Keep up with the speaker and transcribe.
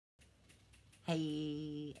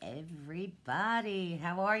Hey everybody,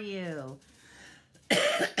 how are you?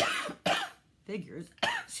 Figures. As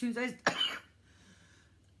soon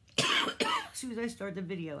as I start the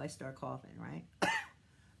video, I start coughing, right?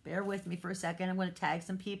 Bear with me for a second. I'm going to tag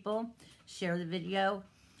some people, share the video.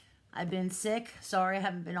 I've been sick. Sorry I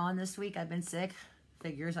haven't been on this week. I've been sick.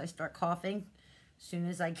 Figures I start coughing as soon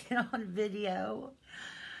as I get on video.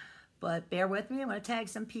 But bear with me. I'm going to tag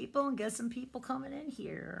some people and get some people coming in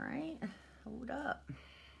here, all right? Hold up.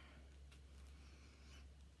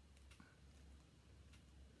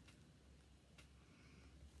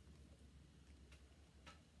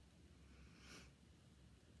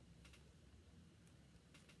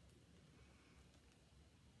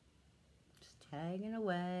 Just tagging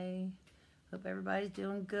away. Hope everybody's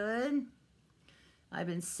doing good. I've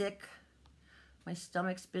been sick. My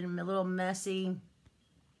stomach's been a little messy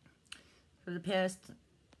for the past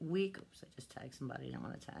week. Oops, I just tagged somebody I don't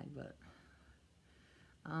want to tag, but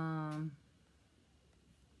and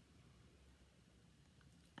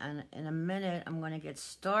in a minute I'm going to get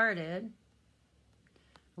started.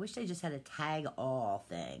 I wish they just had a tag all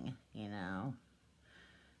thing, you know,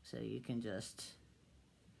 so you can just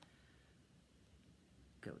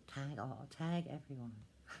go tag all, tag everyone.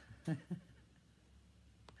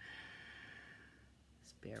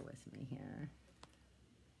 Just bear with me here.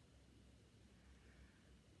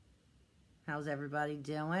 How's everybody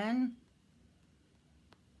doing?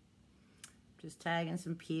 Just tagging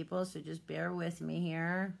some people, so just bear with me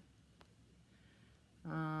here.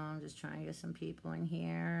 Just trying to get some people in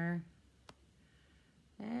here.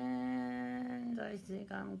 And I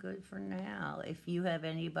think I'm good for now. If you have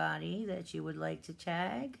anybody that you would like to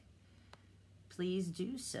tag, please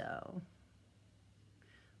do so.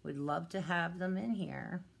 Would love to have them in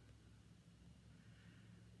here.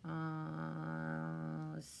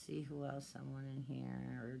 Let's see who else I want in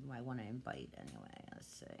here, or do I want to invite anyway? Let's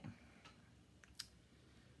see.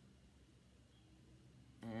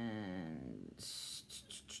 And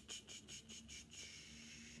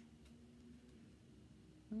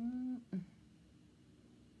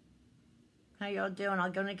how y'all doing?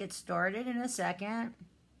 I'm going to get started in a second.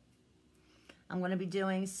 I'm going to be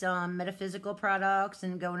doing some metaphysical products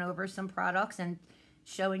and going over some products and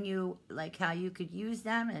showing you like how you could use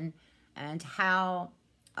them and how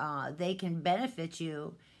they can benefit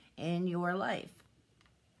you in your life.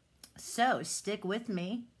 So stick with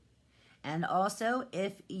me. And also,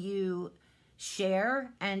 if you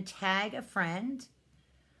share and tag a friend,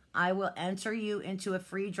 I will enter you into a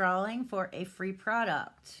free drawing for a free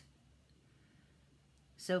product.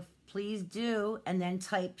 So please do, and then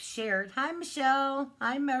type shared. Hi, Michelle.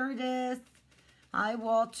 Hi, Meredith. Hi,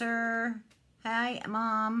 Walter. Hi,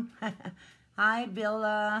 Mom. Hi,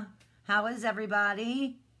 Billa. How is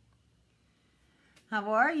everybody?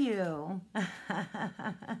 How are you?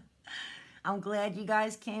 I'm glad you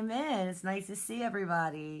guys came in. It's nice to see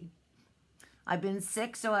everybody. I've been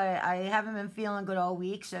sick, so I haven't been feeling good all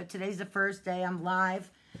week. So today's the first day I'm live.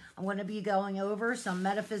 I'm going to be going over some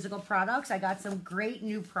metaphysical products. I got some great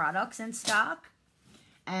new products in stock.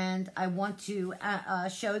 And I want to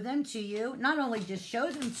show them to you. Not only just show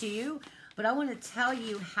them to you, but I want to tell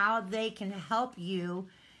you how they can help you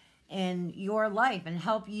in your life and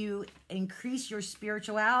help you increase your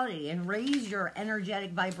spirituality and raise your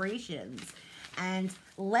energetic vibrations and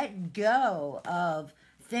let go of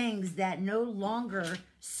things that no longer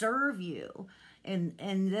serve you in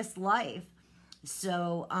this life.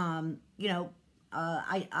 So, you know,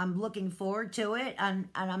 I'm looking forward to it. And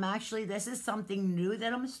I'm actually, this is something new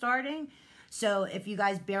that I'm starting. So if you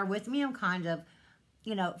guys bear with me, I'm kind of,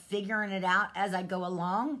 you know, figuring it out as I go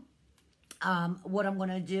along. What I'm going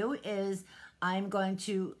to do is I'm going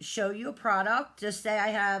to show you a product. Just say I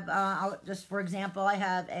have, just for example, I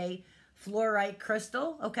have a fluorite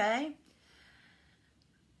crystal, okay?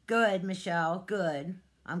 Good, Michelle, good.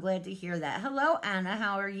 I'm glad to hear that. Hello, Anna,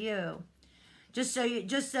 how are you? Just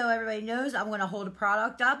so everybody knows, I'm going to hold a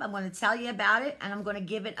product up. I'm going to tell you about it, and I'm going to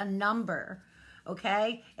give it a number,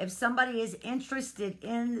 okay? If somebody is interested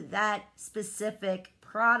in that specific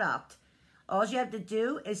product, all you have to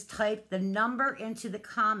do is type the number into the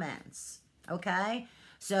comments, okay?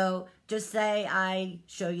 So just say I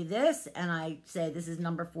show you this, and I say this is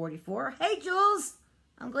number 44. Hey, Jules,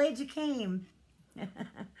 I'm glad you came.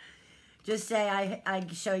 Just say I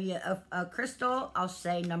show you a crystal. I'll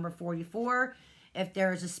say number 44. If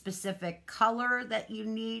there's a specific color that you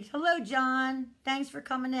need. Hello, John. Thanks for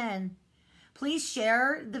coming in. Please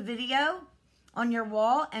share the video on your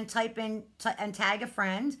wall and type in and tag a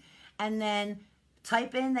friend. And then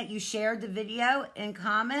type in that you shared the video in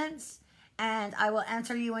comments and I will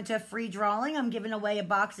enter you into a free drawing. I'm giving away a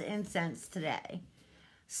box of incense today.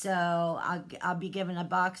 So I'll be giving a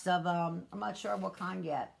box of, I'm not sure what kind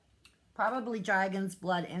yet. Probably Dragon's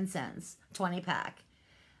Blood incense, 20-pack.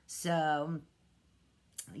 So,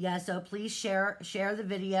 yeah, so please share the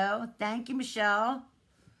video. Thank you, Michelle.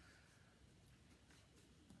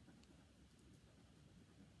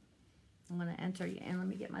 I'm going to enter you in. Let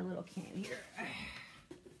me get my little can here.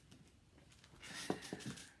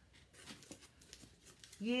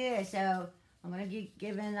 Yeah, so I'm going to be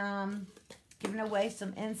giving away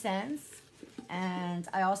some incense. And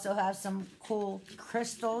I also have some cool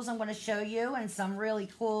crystals I'm going to show you, and some really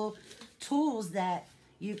cool tools that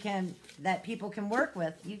people can work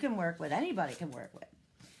with. You can work with, anybody can work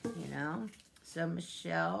with, you know. So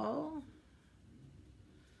Michelle.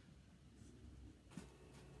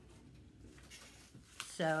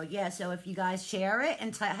 So yeah, so if you guys share it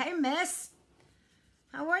and hey Miss,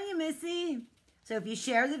 how are you, Missy? So if you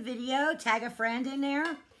share the video, tag a friend in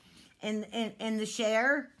there in the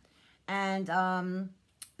share, and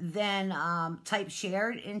then type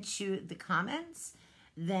shared into the comments,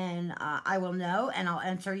 then I will know, and I'll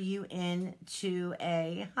enter you into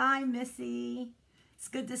a hi, Missy. It's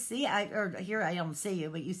good to see here. I don't see you,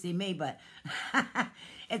 but you see me. But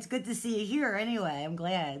it's good to see you here anyway. I'm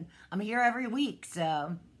glad. I'm here every week,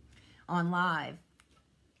 so on live.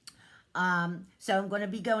 So I'm going to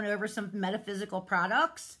be going over some metaphysical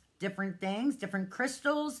products, different things, different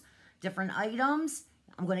crystals, different items.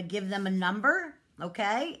 I'm going to give them a number,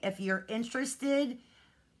 okay? If you're interested.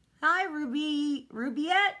 Hi,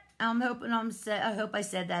 Rubiette. I hope I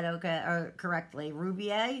said that okay or correctly.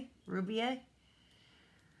 Rubier.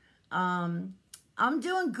 I'm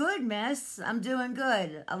doing good, miss. I'm doing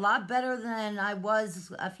good. A lot better than I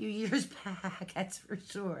was a few years back, that's for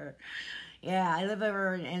sure. Yeah, I live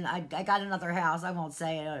over, and I got another house. I won't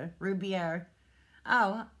say it. Rubier.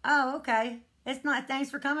 Oh, okay. It's not.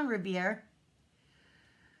 Thanks for coming, Rubier.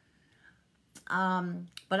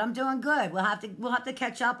 But I'm doing good. We'll have to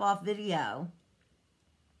catch up off video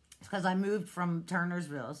because I moved from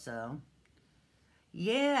Turnersville. So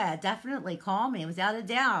yeah, definitely call me without a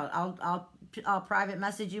doubt. I'll private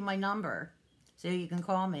message you my number so you can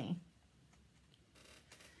call me.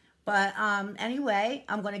 But anyway,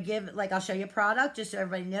 I'm going to give, like, I'll show you a product just so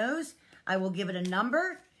everybody knows. I will give it a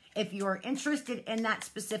number. If you are interested in that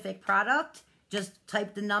specific product, just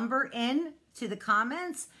type the number in to the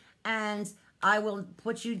comments, and I will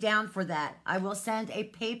put you down for that. I will send a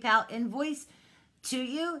PayPal invoice to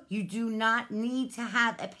you. You do not need to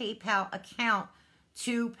have a PayPal account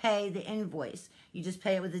to pay the invoice. You just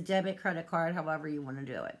pay it with a debit, credit card, however you want to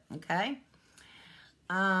do it, okay?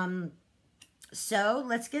 So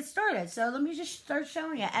let's get started. So let me just start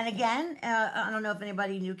showing you. And again, I don't know if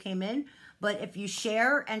anybody new came in, but if you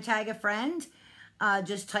share and tag a friend,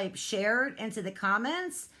 just type shared into the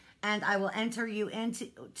comments, and I will enter you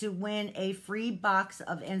to win a free box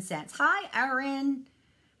of incense. Hi, Erin.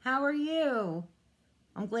 How are you?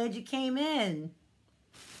 I'm glad you came in.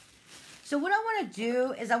 So what I want to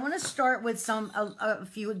do is I want to start with a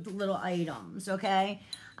few little items, okay?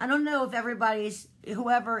 I don't know if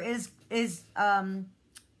whoever is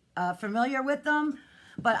familiar with them,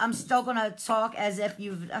 but I'm still going to talk as if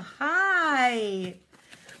hi.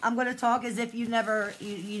 I'm going to talk as if you never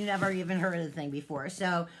even heard of the thing before.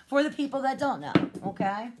 So for the people that don't know,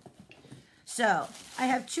 okay? So I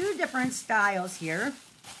have two different styles here,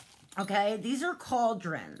 okay? These are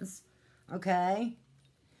cauldrons, okay?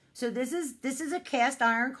 So this is a cast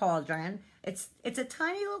iron cauldron. It's a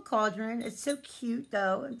tiny little cauldron. It's so cute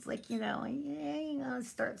though. It's like,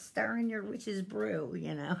 start stirring your witch's brew,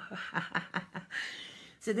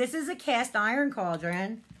 So this is a cast iron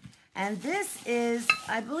cauldron. And this is,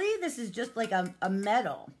 I believe this is just like a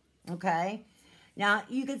metal, okay? Now,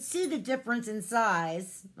 you can see the difference in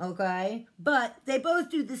size, okay? But they both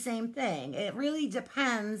do the same thing. It really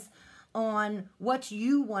depends on what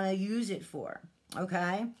you want to use it for,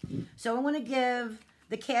 okay? So I'm going to give,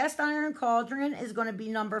 the cast iron cauldron is going to be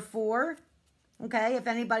number 4, okay? If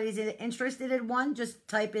anybody's interested in one, just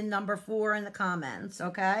type in number 4 in the comments,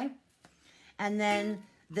 okay? And then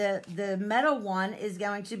the metal one is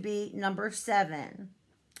going to be number 7.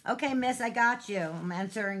 Okay, miss, I got you. I'm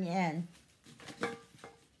entering in.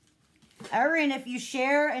 Erin, if you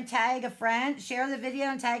share and tag a friend, share the video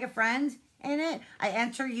and tag a friend in it, I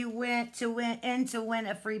enter you to win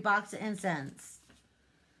a free box of incense.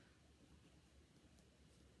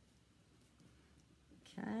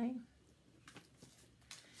 Okay.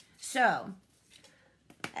 So,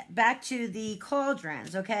 back to the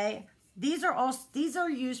cauldrons, okay? These are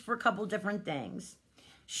used for a couple different things.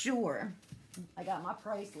 Sure. I got my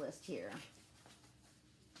price list here.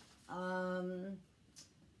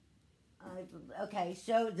 Okay,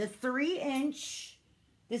 so the 3-inch,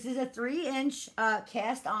 this is a 3-inch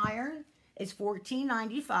cast iron. It's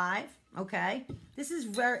 $14.95. Okay, this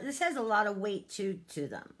has a lot of weight to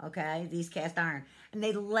them. Okay, these cast iron, and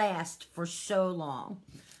they last for so long.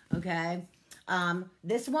 Okay,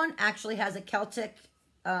 this one actually has a Celtic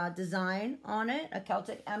design on it, a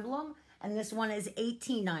Celtic emblem, and this one is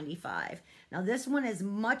 $18.95. Now this one is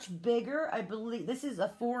much bigger. I believe this is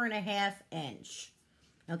a 4.5 inch.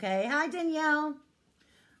 Okay, hi Danielle.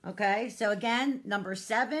 Okay, so again, number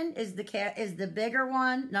 7 is the bigger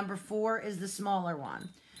one. Number 4 is the smaller one.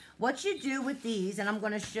 What you do with these, and I'm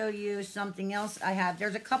going to show you something else I have.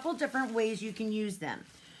 There's a couple different ways you can use them.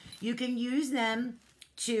 You can use them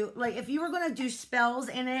to, like, if you were going to do spells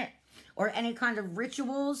in it or any kind of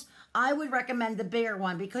rituals, I would recommend the bigger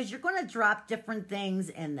one because you're going to drop different things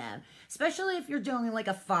in them. Especially if you're doing like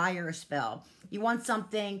a fire spell. You want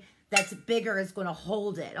something that's bigger is going to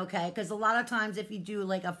hold it, okay? Because a lot of times if you do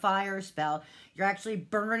like a fire spell, you're actually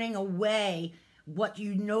burning away what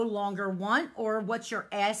you no longer want or what you're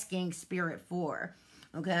asking spirit for,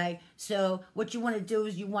 okay? So what you want to do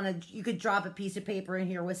is you could drop a piece of paper in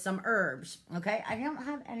here with some herbs, okay? I don't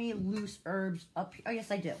have any loose herbs up here. Oh, yes,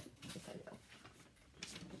 I do. Yes, I do.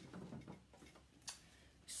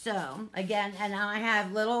 So, again, and I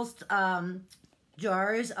have little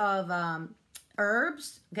jars of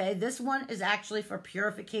herbs, okay? This one is actually for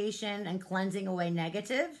purification and cleansing away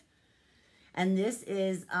negative. And this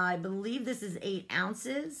is, I believe this is 8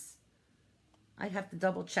 ounces. I have to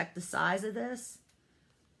double check the size of this.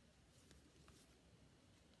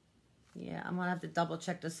 Yeah, I'm going to have to double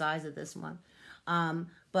check the size of this one.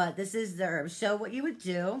 But this is the herbs. So what you would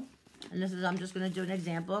do, and this is, I'm just going to do an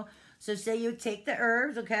example. So say you take the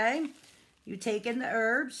herbs, okay? You take in the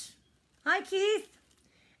herbs. Hi, Keith.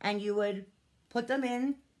 And you would put them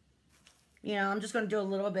in. You know, I'm just going to do a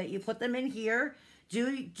little bit. You put them in here.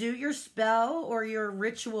 Do your spell or your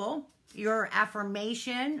ritual, your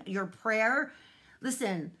affirmation, your prayer.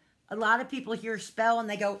 Listen, a lot of people hear spell and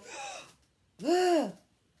they go, ugh.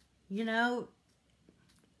 You know,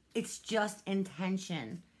 it's just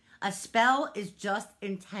intention. A spell is just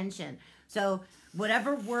intention. So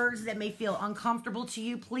whatever words that may feel uncomfortable to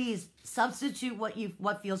you, please substitute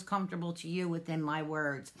what feels comfortable to you within my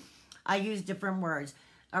words. I use different words.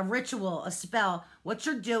 A ritual, a spell, what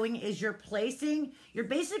you're doing is you're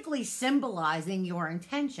basically symbolizing your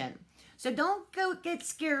intention. So don't go get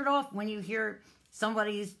scared off when you hear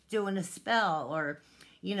somebody's doing a spell or,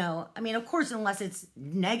 you know, I mean, of course, unless it's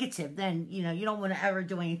negative, then, you know, you don't want to ever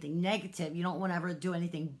do anything negative. You don't want to ever do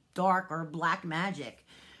anything dark or black magic.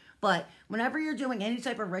 But whenever you're doing any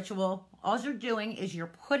type of ritual, all you're doing is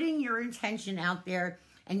you're putting your intention out there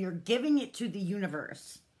and you're giving it to the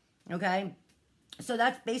universe. Okay? So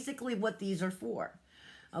that's basically what these are for,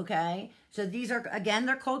 okay? So these are, again,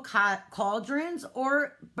 they're called cauldrons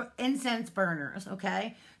or incense burners,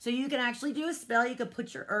 okay? So you can actually do a spell. You could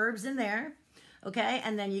put your herbs in there, okay?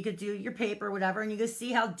 And then you could do your paper, whatever, and you can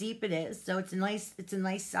see how deep it is. So it's a nice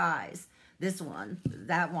size. This one,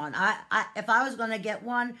 that one. If I was going to get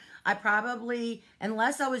one, I probably,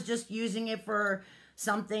 unless I was just using it for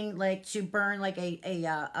something like to burn like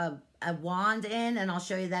a wand in, and I'll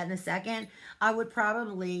show you that in a second, I would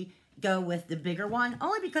probably go with the bigger one,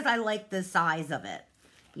 only because I like the size of it,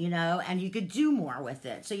 you know, and you could do more with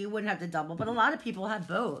it, so you wouldn't have to double. But a lot of people have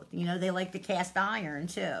both, you know, they like the cast iron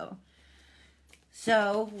too.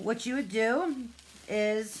 So what you would do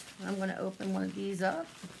is, I'm going to open one of these up,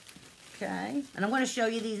 okay, and I'm going to show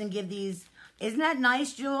you these and give these. Isn't that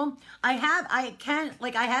nice, Jewel? I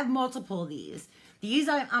have multiple of these. These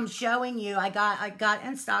I'm showing you, I got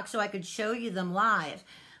in stock so I could show you them live.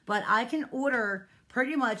 But I can order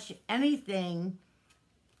pretty much anything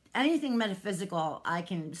metaphysical I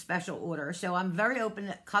can special order. So I'm very open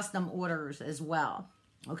to custom orders as well,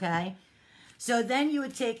 okay? So then you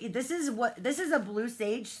would take, this is a blue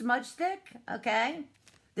sage smudge stick, okay?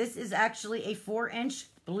 This is actually a 4-inch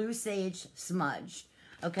blue sage smudge,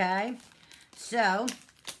 okay? So,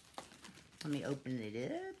 let me open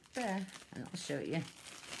it up. And I'll show you.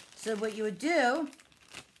 So what you would do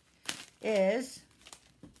is,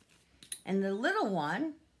 in the little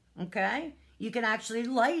one, okay, you can actually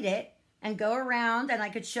light it and go around, and I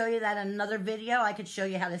could show you that in another video. I could show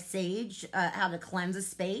you how to cleanse a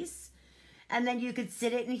space, and then you could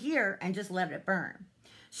sit it in here and just let it burn.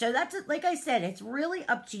 So that's, like I said, it's really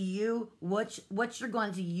up to you what you're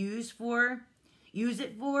going to use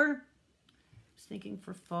it for. Thinking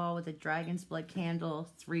for fall with a dragon's blood candle,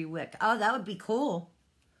 3 wick. Oh, that would be cool.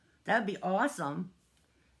 That would be awesome.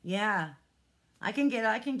 Yeah, I can get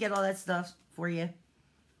all that stuff for you.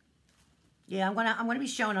 Yeah, I'm gonna be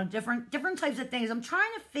showing on different types of things. I'm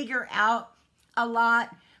trying to figure out a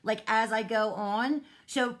lot, like, as I go on.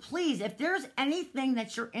 So please, if there's anything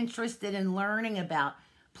that you're interested in learning about,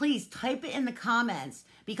 please type it in the comments,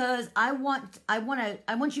 because I want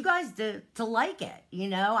you guys to like it. You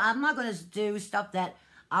know, I'm not gonna do stuff that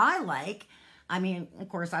I like. I mean, of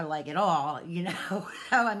course, I like it all, you know.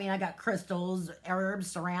 I mean, I got crystals,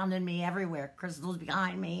 herbs surrounding me everywhere, crystals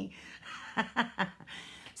behind me.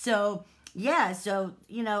 So, yeah, so,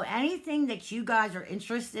 you know, anything that you guys are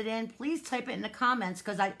interested in, please type it in the comments,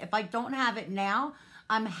 because if I don't have it now,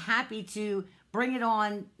 I'm happy to bring it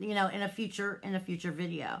on, you know, in a future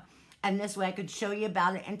video. And this way I could show you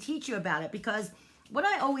about it and teach you about it, because what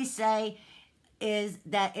I always say is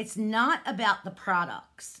that it's not about the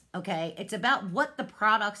products, okay? It's about what the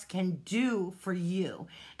products can do for you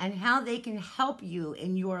and how they can help you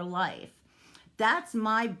in your life. That's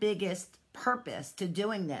my biggest purpose to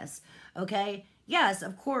doing this, okay? Yes,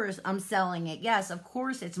 of course I'm selling it. Yes, of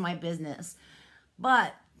course it's my business.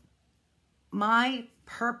 But my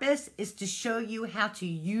purpose is to show you how to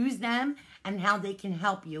use them and how they can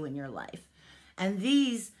help you in your life. And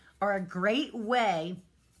these are a great way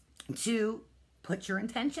to put your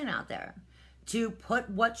intention out there, to put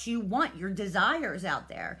what you want, your desires out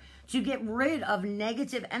there, to get rid of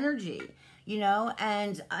negative energy, you know.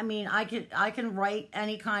 And I mean, I can write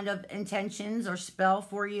any kind of intentions or spell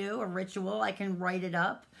for you, a ritual. I can write it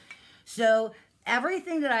up. So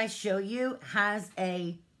everything that I show you has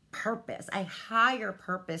a purpose, a higher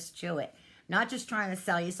purpose to it. Not just trying to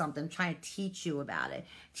sell you something, trying to teach you about it,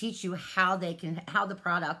 teach you how the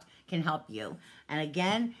product can help you. And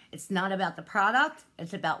again, it's not about the product,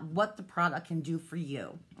 it's about what the product can do for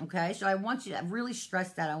you. Okay, so I want you to really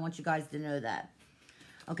stress that. I want you guys to know that.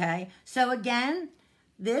 Okay, so again,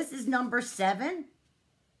 this is number 7.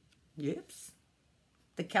 Yips.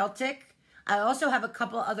 The Celtic. I also have a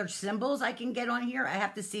couple other symbols I can get on here. I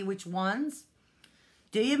have to see which ones.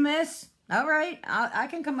 Do you, miss? All right, I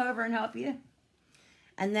can come over and help you.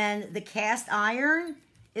 And then the cast iron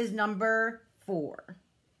is number 4.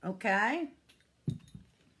 Okay?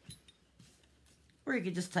 Or you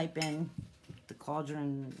could just type in the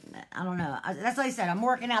cauldron. I don't know. That's what I said. I'm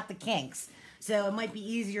working out the kinks. So it might be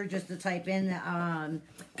easier just to type in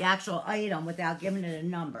the actual item without giving it a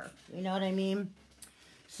number. You know what I mean?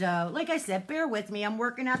 So, like I said, bear with me. I'm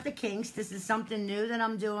working out the kinks. This is something new that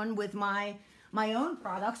I'm doing with my own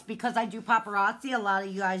products, because I do paparazzi. A lot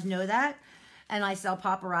of you guys know that. And I sell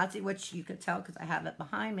paparazzi, which you could tell because I have it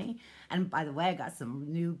behind me. And by the way, I got some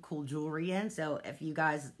new cool jewelry in. So if you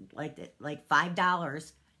guys liked it, like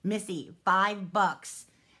 $5, Missy, $5.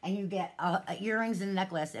 And you get earrings and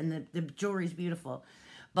necklace, and the jewelry is beautiful.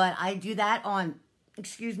 But I do that on,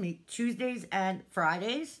 Tuesdays and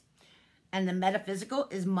Fridays. And the Metaphysical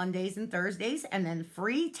is Mondays and Thursdays. And then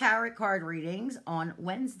free tarot card readings on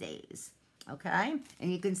Wednesdays. Okay? And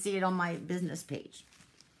you can see it on my business page.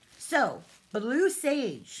 So, blue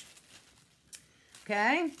sage.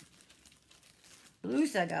 Okay? Blue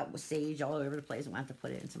sage. I got sage all over the place. I'm going to have to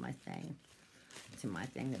put it into my thing. To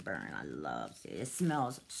burn. I love sage. It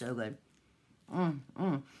smells so good.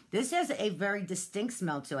 This has a very distinct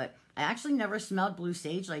smell to it. I actually never smelled blue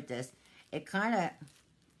sage like this. It kind of,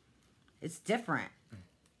 it's different.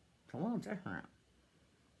 It's a little different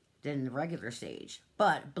than the regular sage.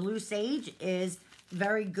 But blue sage is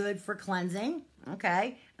very good for cleansing.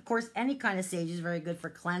 Okay. Of course, any kind of sage is very good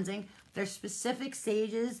for cleansing. There's specific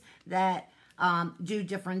sages that do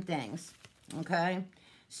different things. Okay.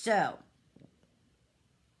 So,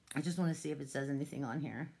 I just want to see if it says anything on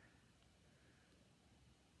here.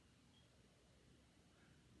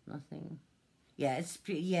 Nothing. Yeah,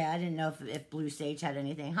 I didn't know if blue sage had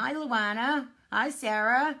anything. Hi, Luana. Hi,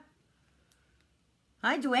 Sarah.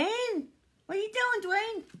 Hi, Dwayne. What are you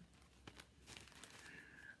doing,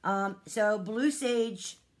 Dwayne? So blue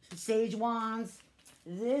sage wands.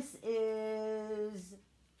 This is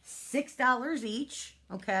 $6 each.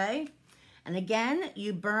 Okay, and again,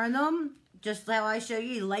 you burn them. Just how I show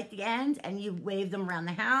you, you light the end and you wave them around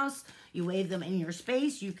the house. You wave them in your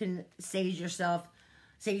space. You can sage yourself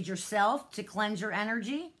to cleanse your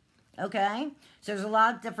energy. Okay? So there's a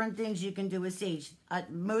lot of different things you can do with sage.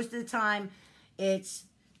 Most of the time, it's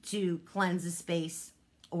to cleanse the space.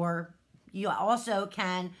 Or you also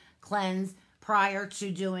can cleanse prior to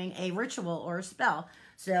doing a ritual or a spell.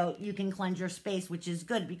 So you can cleanse your space, which is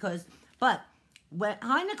good because, hi,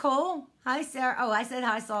 Nicole. Hi, Sarah. Oh, I said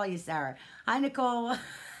hi, saw you, Sarah. Hi, Nicole.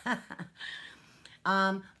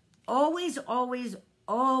 Always,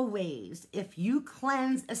 if you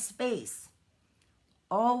cleanse a space,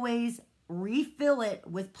 always refill it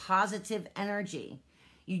with positive energy.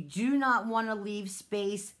 You do not want to leave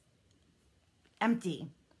space empty,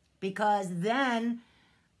 because then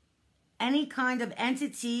any kind of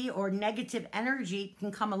entity or negative energy can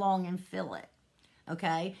come along and fill it.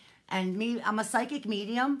 Okay? And me, I'm a psychic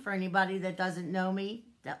medium, for anybody that doesn't know me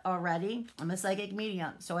already. I'm a psychic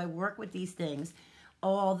medium, so I work with these things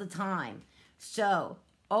all the time. So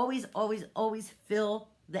always, always, always fill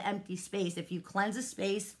the empty space. If you cleanse a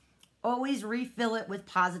space, always refill it with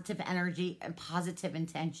positive energy and positive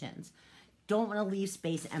intentions. Don't want to leave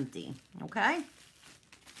space empty, okay?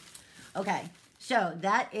 Okay, so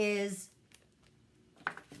that is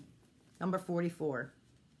number 44.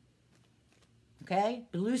 Okay,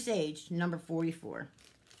 blue sage, number 44.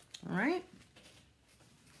 All right.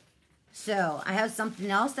 So I have something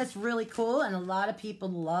else that's really cool, and a lot of people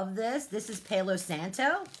love this. This is Palo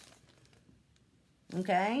Santo.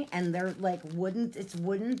 Okay, and they're like wooden, it's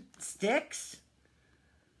wooden sticks.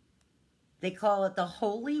 They call it the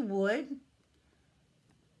holy wood.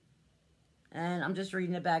 And I'm just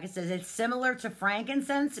reading it back. It says it's similar to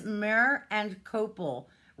frankincense, myrrh, and copal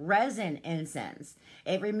resin incense.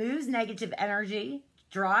 It removes negative energy,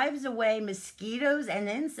 drives away mosquitoes and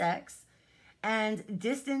insects, and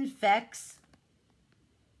disinfects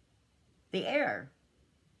the air.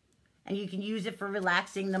 And you can use it for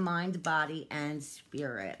relaxing the mind, body, and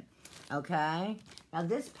spirit. Okay? Now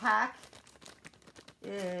this pack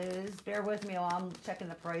is, bear with me while I'm checking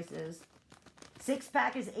the prices.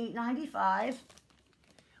 6-pack is $8.95,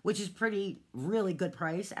 which is really good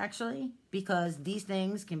price, actually, because these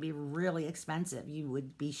things can be really expensive. You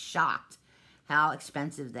would be shocked how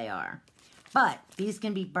expensive they are. But these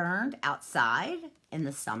can be burned outside in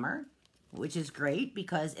the summer, which is great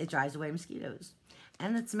because it drives away mosquitoes.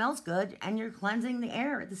 And it smells good, and you're cleansing the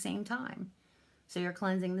air at the same time. So you're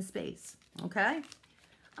cleansing the space, okay?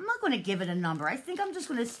 I'm not going to give it a number. I think I'm just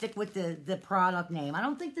going to stick with the product name. I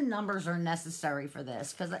don't think the numbers are necessary for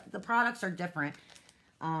this because the products are different.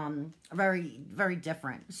 Very, very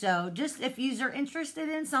different. So just if you are interested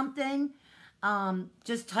in something,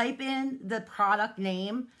 just type in the product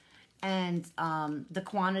name and the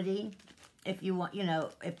quantity. If you want,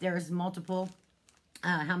 if there's multiple,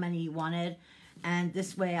 how many you wanted. And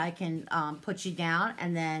this way I can put you down.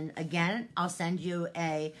 And then, again, I'll send you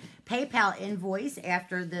a PayPal invoice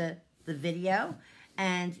after the video.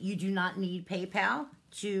 And you do not need PayPal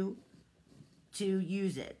to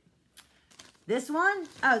use it. This one,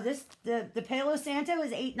 the Palo Santo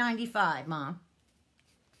is $8.95, Mom.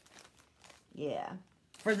 Yeah,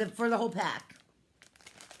 for the whole pack.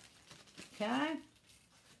 Okay.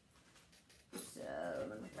 So,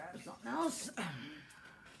 let me grab something else.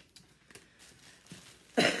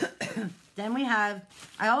 Then we have,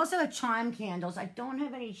 I also have chime candles. I don't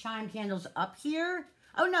have any chime candles up here.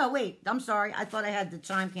 Oh, no, wait. I'm sorry. I thought I had the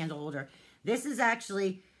chime candle holder. This is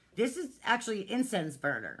actually incense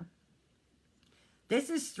burner. This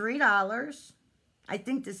is $3. I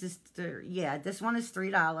think this is, this one is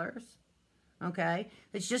 $3. Okay.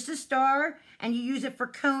 It's just a star, and you use it for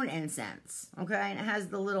cone incense. Okay. And it has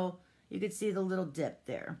the little, you can see the little dip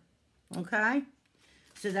there. Okay.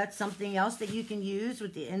 So that's something else that you can use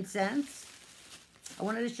with the incense. I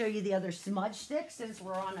wanted to show you the other smudge sticks since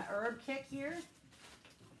we're on an herb kick here.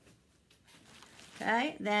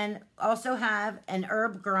 Okay, then also have an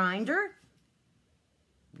herb grinder.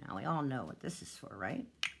 Now we all know what this is for, right?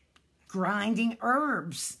 Grinding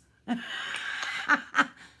herbs.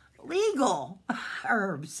 Legal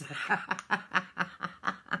herbs.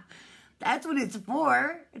 That's what it's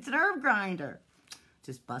for. It's an herb grinder.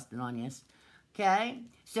 Just busting on you. Okay,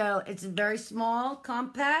 so it's very small,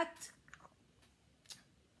 compact.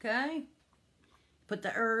 Okay, put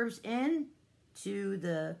the herbs in to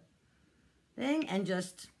the thing and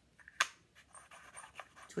just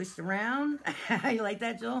twist around. You like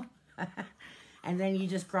that, Joel? And then you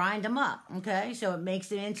just grind them up. Okay, so it makes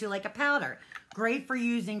it into like a powder. Great for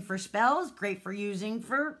using for spells. Great for using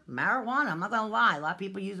for marijuana. I'm not gonna lie, a lot of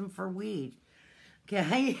people use them for weed.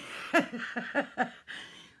 Okay.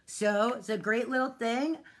 So, it's a great little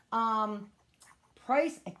thing.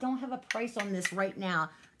 Price, I don't have a price on this right now.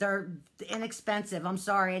 They're inexpensive. I'm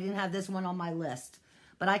sorry, I didn't have this one on my list.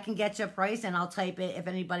 But I can get you a price, and I'll type it if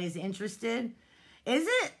anybody's interested. Is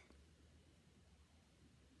it?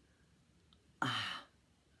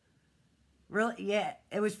 Really? Yeah,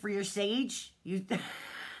 it was for your sage? You...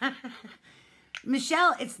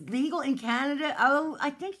 Michelle, it's legal in Canada. Oh, I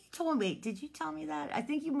think you told me. Did you tell me that? I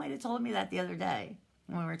think you might have told me that the other day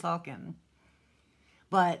when we were talking.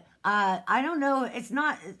 But I don't know. It's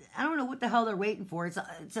not. I don't know what the hell they're waiting for.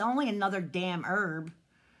 It's only another damn herb,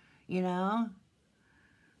 you know.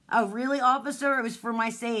 Oh, really, officer? It was for my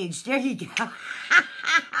sage. There you go.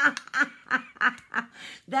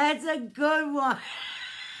 That's a good one.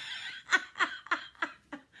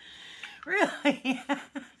 Really?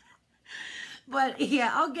 But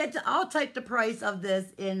yeah, I'll type the price of this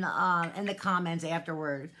in the comments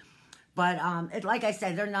afterwards. But like I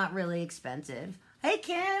said, they're not really expensive. Hey,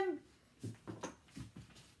 Kim. All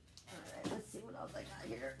right, let's see what else I got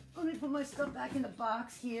here. Let me put my stuff back in the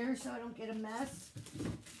box here so I don't get a mess.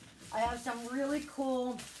 I have some really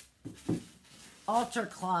cool altar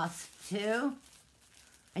cloths too.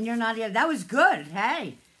 And you're not even, that was good.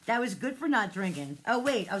 Hey, that was good for not drinking. Oh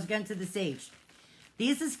wait, I was getting to the sage.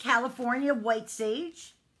 This is California white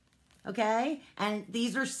sage. Okay, and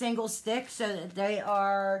these are single sticks, so that they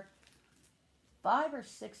are 5 or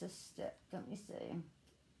 6 a stick. Let me see.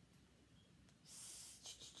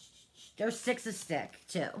 They're 6 a stick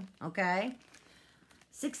too. Okay,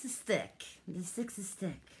 6 a stick. The 6 a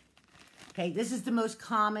stick. Okay, this is the most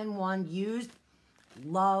common one used.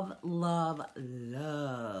 Love, love,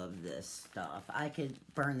 love this stuff. I could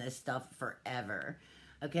burn this stuff forever.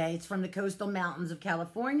 Okay, it's from the coastal mountains of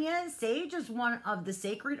California. Sage is one of the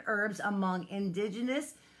sacred herbs among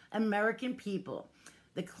indigenous American people.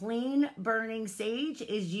 The clean burning sage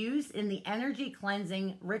is used in the energy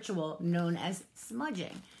cleansing ritual known as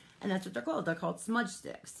smudging. And that's what they're called. They're called smudge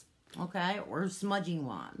sticks. Okay, or smudging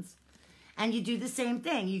wands. And you do the same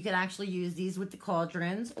thing. You can actually use these with the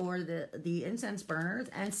cauldrons or the incense burners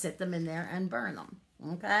and sit them in there and burn them.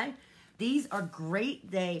 Okay? These are great.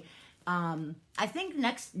 They, I think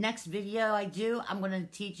next video I do, I'm going to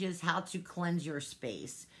teach you how to cleanse your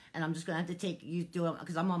space. And I'm just going to have to take you through it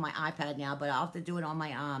because I'm on my iPad now, but I'll have to do it on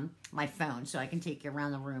my phone so I can take you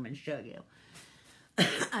around the room and show you.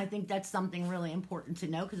 I think that's something really important to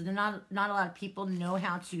know because not a lot of people know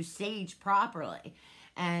how to sage properly.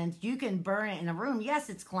 And you can burn it in a room. Yes,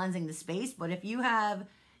 it's cleansing the space, but if you have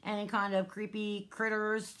any kind of creepy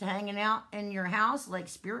critters hanging out in your house, like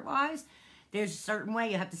spirit-wise, there's a certain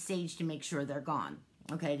way you have to sage to make sure they're gone,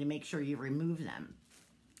 okay, to make sure you remove them.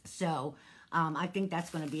 So I think that's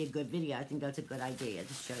going to be a good video. I think that's a good idea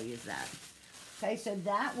to show you that. Okay, so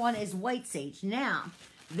that one is white sage. Now,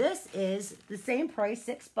 this is the same price,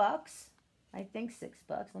 $6. I think $6.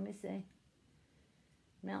 Let me see.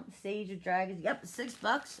 Mountain sage of dragons. Yep,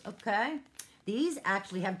 $6. Okay. These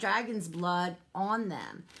actually have dragon's blood on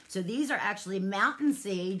them. So these are actually mountain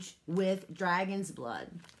sage with dragon's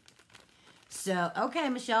blood. So, okay,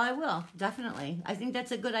 Michelle, I will. Definitely. I think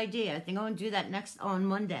that's a good idea. I think I'm going to do that next on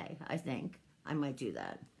Monday. I think I might do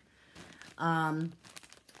that.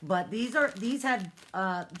 But these have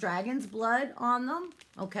dragon's blood on them.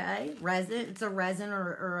 Okay. Resin. It's a resin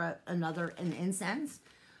or an incense.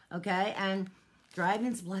 Okay. And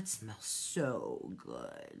dragon's blood smells so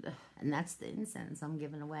good. And that's the incense I'm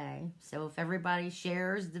giving away. So if everybody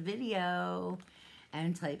shares the video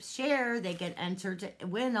and types share, they get entered to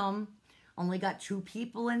win them. Only got 2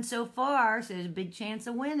 people in so far, so there's a big chance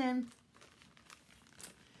of winning.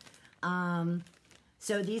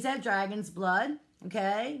 So these have dragon's blood,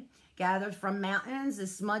 okay? Gathered from mountains, the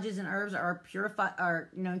smudges and herbs are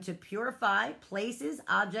known to purify places,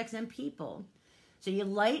 objects, and people. So you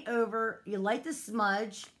light the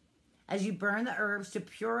smudge as you burn the herbs to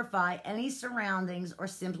purify any surroundings or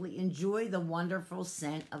simply enjoy the wonderful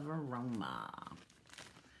scent of aroma.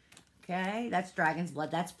 Okay, that's dragon's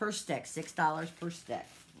blood. That's per stick, $6 per stick.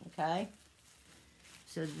 Okay,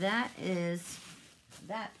 so that is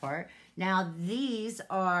that part. Now these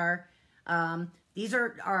are hi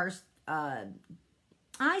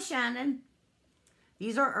Shannon.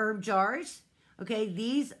 These are herb jars. Okay,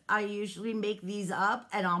 these, I usually make these up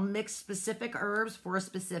and I'll mix specific herbs for a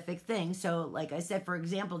specific thing. So like I said, for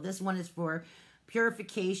example, this one is for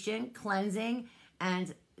purification, cleansing,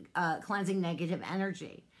 and cleansing negative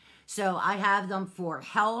energy. So I have them for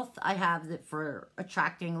health. I have it for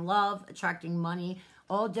attracting love, attracting money,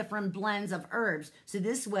 all different blends of herbs. So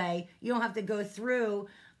this way, you don't have to go through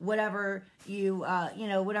whatever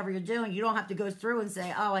whatever you're doing. You don't have to go through and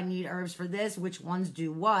say, oh, I need herbs for this. Which ones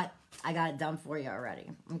do what? I got it done for you already.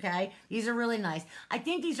 Okay, these are really nice. I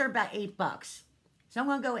think these are about $8. So I'm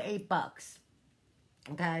gonna go with $8.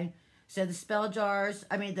 Okay, so the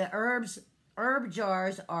the herb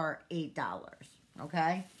jars are $8.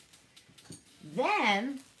 Okay,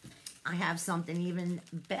 then I have something even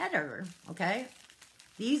better. Okay,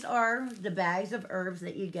 these are the bags of herbs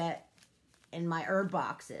that you get in my herb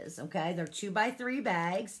boxes. Okay, they're 2x3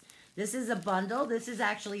 bags. This is a bundle. This is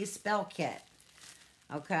actually a spell kit.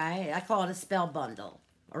 Okay, I call it a spell bundle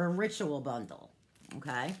or a ritual bundle.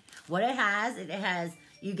 Okay, what it has,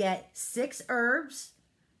 you get 6 herbs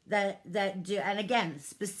that do, and again,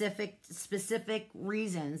 specific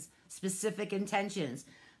reasons, specific intentions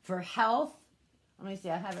for health. Let me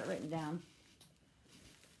see, I have it written down.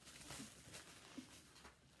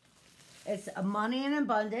 It's a money and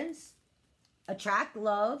abundance, attract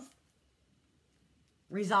love,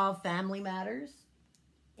 resolve family matters,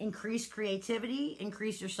 increase creativity,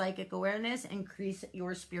 increase your psychic awareness, increase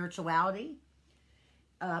your spirituality,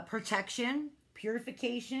 protection,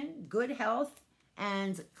 purification, good health,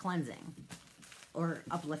 and cleansing or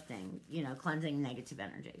uplifting, you know, cleansing negative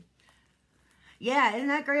energy. Yeah, isn't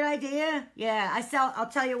that a great idea? Yeah, I'll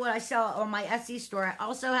tell you what I sell on my Etsy store. I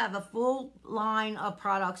also have a full line of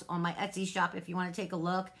products on my Etsy shop if you want to take a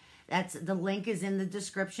look. The link is in the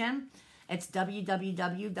description. It's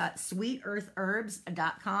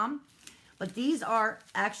www.sweetearthherbs.com. But these are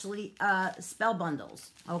actually spell bundles,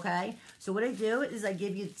 okay? So what I do is I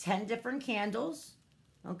give you 10 different candles,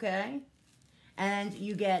 okay? And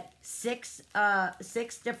you get six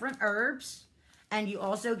different herbs. And you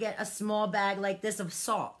also get a small bag like this of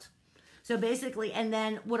salt. So basically, and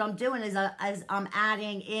then what I'm doing is I'm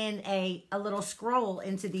adding in a little scroll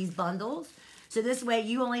into these bundles. So this way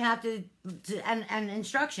you only have to and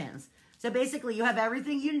instructions. So basically you have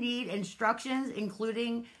everything you need, instructions,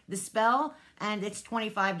 including the spell, and it's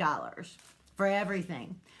 $25 for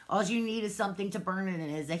everything. All you need is something to burn it in,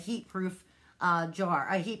 is a heat-proof jar,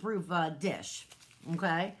 a heat-proof dish,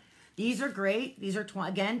 okay? These are great. These are,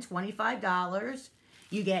 again, $25.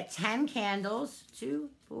 You get 10 candles, 2,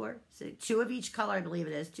 4, 6, 2 of each color, I believe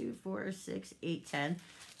it is. 2, 4, 6, 8, 10.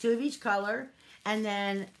 2 of each color. And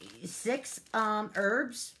then 6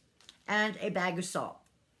 herbs and a bag of salt.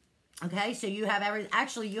 Okay, so you have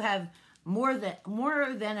actually you have more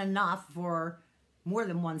than enough for more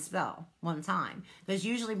than one spell, one time. Because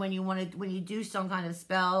usually when you do some kind of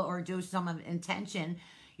spell or do some intention,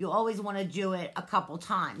 you always want to do it a couple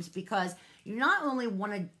times, because you not only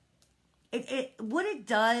want to, what it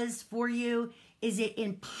does for you is it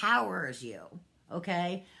empowers you,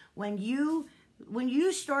 okay? When you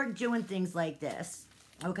start doing things like this,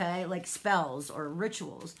 okay, like spells or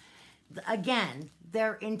rituals, again,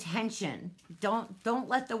 their intention. Don't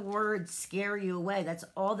let the words scare you away. That's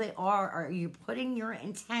all they are you putting your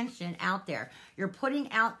intention out there. You're putting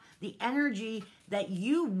out the energy that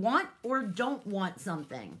you want or don't want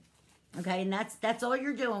something. Okay, and that's all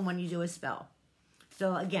you're doing when you do a spell.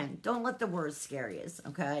 So again, don't let the words scare you,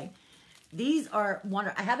 okay? These are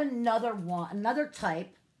I have another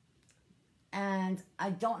type, and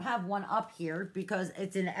I don't have one up here because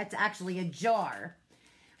it's actually a jar.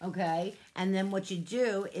 Okay, and then what you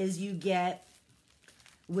do is you get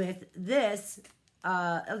with this,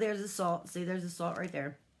 there's the salt. See, there's the salt right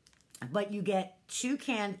there. But you get 2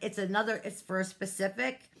 it's for a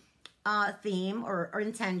specific theme or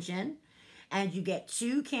intention. And you get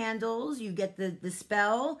 2 candles, you get the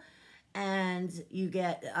spell, and you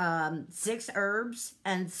get 6 herbs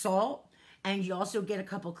and salt. And you also get a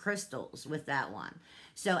couple crystals with that one.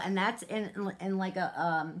 So, and that's in like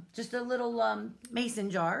a, just a little mason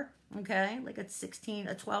jar, okay? Like a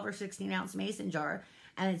 12 or 16 ounce mason jar.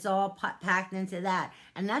 And it's all packed into that.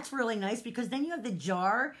 And that's really nice because then you have the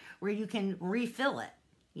jar where you can refill it.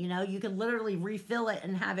 You know, you can literally refill it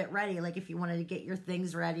and have it ready. Like if you wanted to get your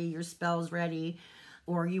things ready, your spells ready,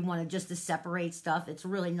 or you wanted just to separate stuff, it's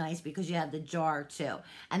really nice because you have the jar too.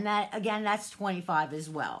 And that, again, that's $25 as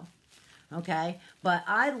well. Okay, but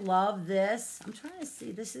I love this. I'm trying to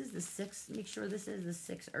see. This is the 6. Make sure this is the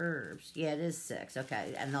 6 herbs. Yeah, it is 6.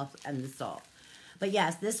 Okay, and the salt. But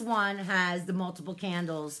yes, this one has the multiple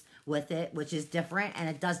candles with it, which is different, and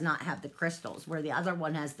it does not have the crystals. Where the other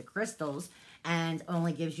one has the crystals and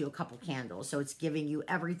only gives you a couple candles. So it's giving you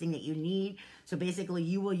everything that you need. So basically,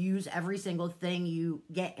 you will use every single thing you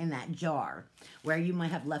get in that jar, where you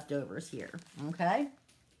might have leftovers here. Okay.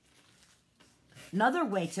 Another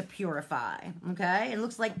way to purify, okay? It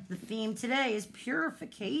looks like the theme today is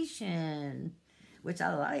purification, which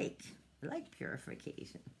I like. I like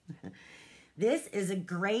purification. This is a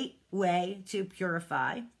great way to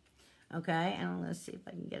purify, okay? And I'm going to see if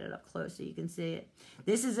I can get it up close so you can see it.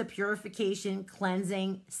 This is a purification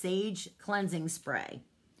cleansing, sage cleansing spray,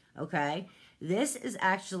 okay? This is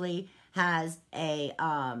actually has a,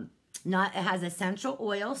 it has essential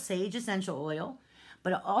oil, sage essential oil,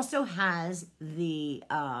 but it also has the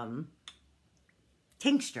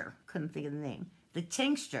tincture, couldn't think of the name, the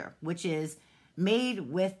tincture, which is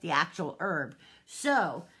made with the actual herb.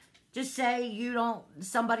 So just say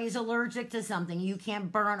somebody's allergic to something, you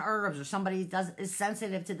can't burn herbs, or somebody is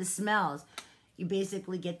sensitive to the smells. You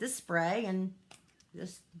basically get the spray and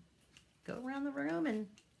just go around the room and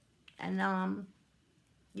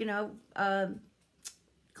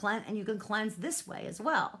cleanse, and you can cleanse this way as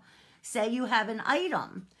well. Say you have an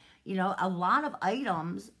item. You know, a lot of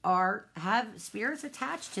items have spirits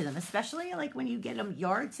attached to them, especially like when you get them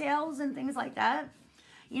yard sales and things like that.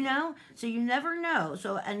 You know, so you never know.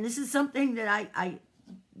 So, and this is something that I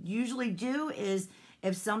usually do is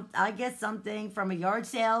if I get something from a yard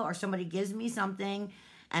sale or somebody gives me something,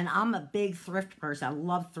 and I'm a big thrift person. I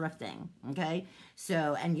love thrifting, okay?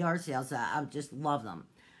 So, and yard sales, I just love them.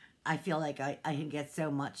 I feel like I can get so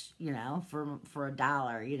much, you know, for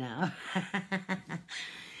 $1, you know?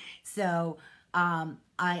 So,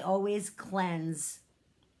 I always cleanse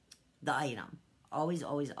the item. Always,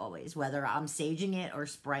 always, always, whether I'm saging it or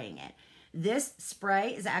spraying it. This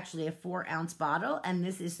spray is actually a 4-ounce bottle, and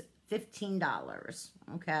this is $15,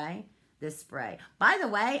 okay? This spray. By the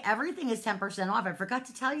way, everything is 10% off. I forgot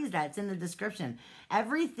to tell you that. It's in the description.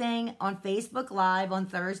 Everything on Facebook Live on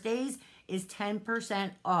Thursdays is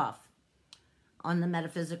 10% off on the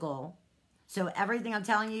Metaphysical. So everything I'm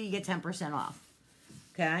telling you, you get 10% off,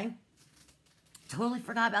 okay? Totally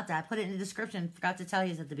forgot about that. I put it in the description. Forgot to tell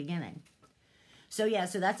you at the beginning. So yeah,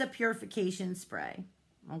 so that's a purification spray,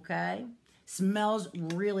 okay? Smells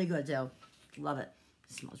really good, too. Love it.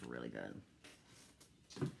 It smells really good.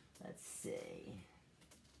 Let's see.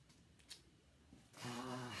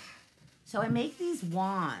 So I make these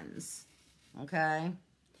wands, okay?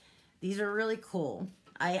 These are really cool.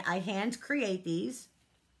 I hand create these,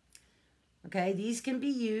 okay? These can be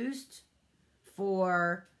used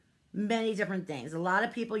for many different things. A lot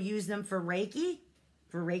of people use them for Reiki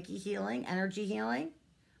healing, energy healing.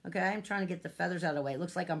 Okay, I'm trying to get the feathers out of the way. It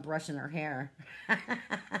looks like I'm brushing her hair.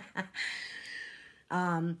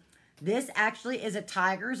 This actually is a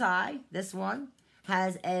tiger's eye. This one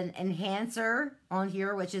has an enhancer on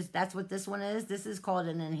here, that's what this one is. This is called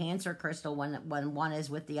an enhancer crystal when one is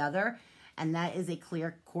with the other. And that is a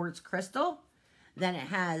clear quartz crystal. Then it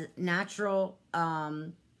has natural,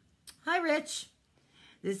 hi Rich.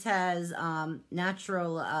 This has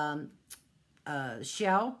natural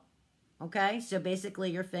shell. Okay, so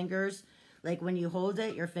basically your fingers, like when you hold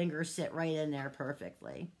it, your fingers sit right in there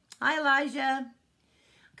perfectly. Hi, Elijah.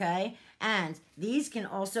 Okay, and these can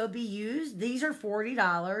also be used. These are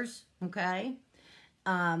 $40, okay?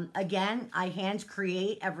 Again, I hand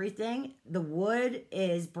create everything. The wood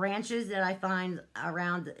is branches that I find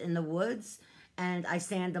around in the woods, and I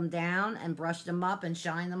sand them down and brush them up and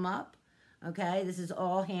shine them up, okay? This is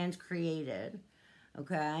all hand created,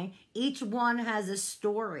 okay? Each one has a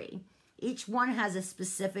story. Each one has a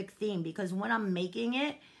specific theme, because when I'm making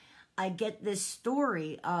it, I get this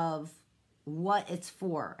story of what it's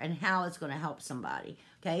for and how it's going to help somebody.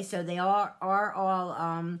 Okay, so they are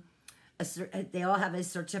all they all have a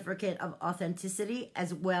certificate of authenticity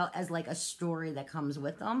as well as like a story that comes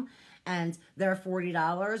with them, and they're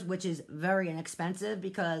 $40, which is very inexpensive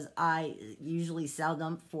because I usually sell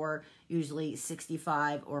them for usually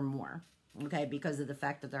 $65 or more. Okay, because of the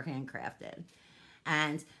fact that they're handcrafted.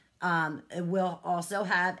 And it will also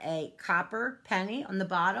have a copper penny on the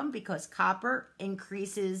bottom because copper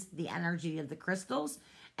increases the energy of the crystals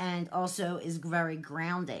and also is very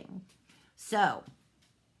grounding. So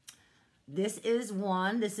this is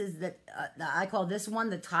one. This is I call this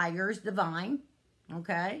one the Tiger's Divine.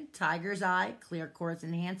 Okay, Tiger's Eye, clear quartz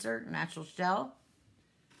enhancer, natural shell.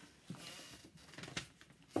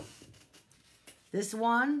 This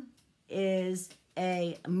one is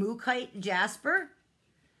a Mookaite Jasper.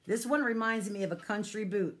 This one reminds me of a country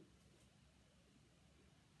boot.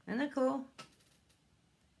 Isn't that cool?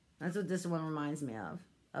 That's what this one reminds me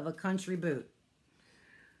of a country boot.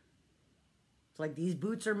 It's like these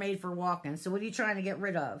boots are made for walking. So what are you trying to get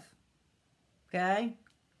rid of? Okay?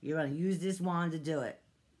 You're going to use this wand to do it.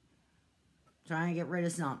 Trying to get rid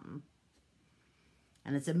of something.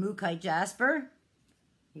 And it's a Mookaite Jasper.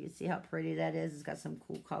 You can see how pretty that is. It's got some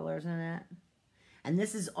cool colors in it. And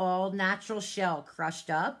this is all natural shell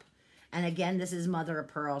crushed up. And again, this is mother of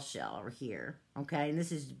pearl shell over here. Okay, and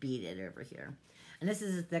this is beaded over here. And this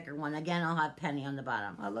is a thicker one. Again, I'll have penny on the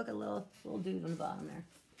bottom. Oh, look, a little dude on the bottom there.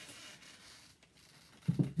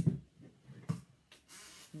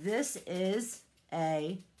 This is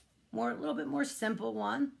a little bit more simple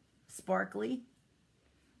one, sparkly.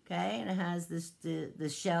 Okay, and it has the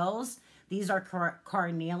shells. These are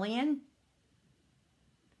carnelian.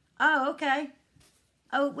 Oh, okay.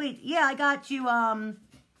 Oh, wait. Yeah, I got you. Hi,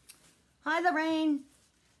 Lorraine.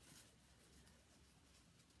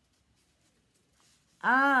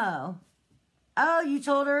 Oh. Oh, you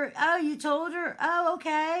told her. Oh, you told her. Oh,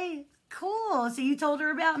 okay. Cool. So you told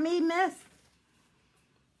her about me, miss?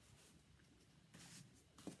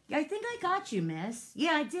 Yeah, I think I got you, miss.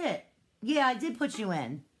 Yeah, I did. Yeah, I did put you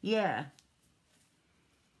in. Yeah.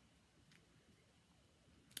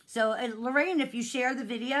 So, Lorraine, if you share the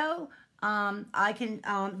video, I can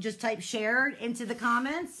just type shared into the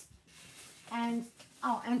comments, and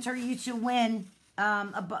I'll enter you to win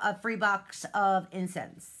a free box of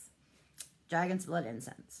incense, Dragon's Blood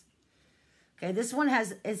incense. Okay, this one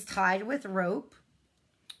is tied with rope.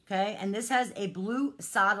 Okay, and this has a blue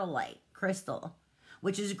satellite crystal,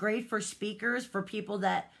 which is great for speakers, for people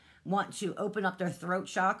that want to open up their throat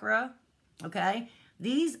chakra. Okay,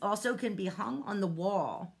 these also can be hung on the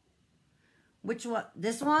wall. Which one?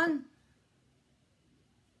 This one,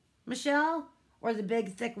 Michelle, or the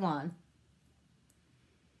big thick one?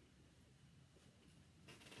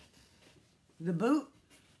 The boot.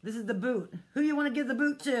 This is the boot. Who you want to give the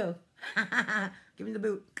boot to? Give me the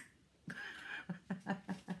boot.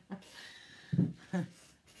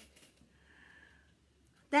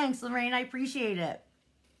 Thanks, Lorraine. I appreciate it.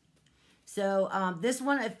 So this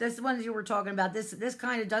one, if this one you were talking about, this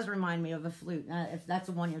kind of does remind me of a flute, if that's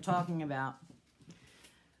the one you're talking about.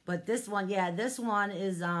 But this one, yeah, this one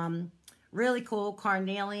is really cool,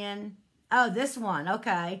 carnelian. Oh, this one,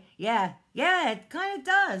 okay. Yeah, it kind of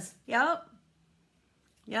does. Yep.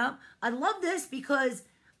 I love this because,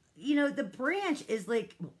 you know, the branch is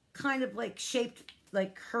like kind of like shaped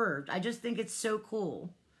like curved. I just think it's so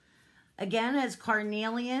cool. Again, it has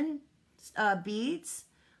carnelian beads.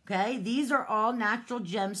 Okay, these are all natural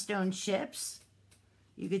gemstone chips.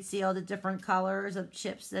 You could see all the different colors of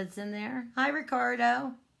chips that's in there. Hi,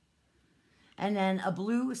 Ricardo. And then a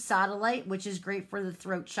blue satellite, which is great for the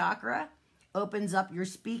throat chakra. Opens up your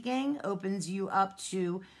speaking, opens you up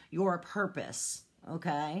to your purpose.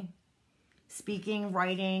 Okay, speaking,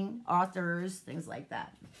 writing, authors, things like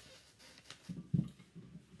that.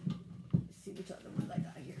 Let's see which other ones I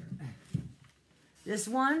got here. This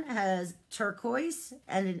one has turquoise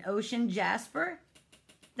and an ocean jasper.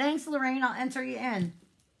 Thanks, Lorraine. I'll enter you in.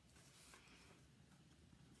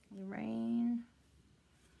 Lorraine.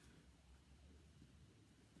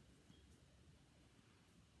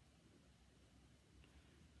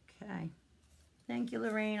 Okay. Thank you,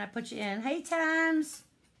 Lorraine. I put you in. Hey, Tams.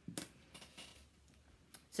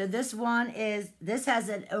 So this one this has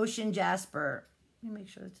an ocean jasper. Let me make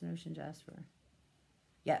sure it's an ocean jasper.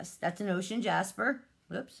 Yes, that's an ocean jasper.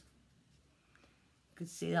 Whoops. You can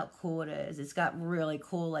see how cool it is. It's got really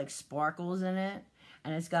cool like sparkles in it.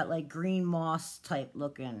 And it's got like green moss type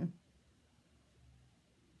looking.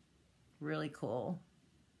 Really cool.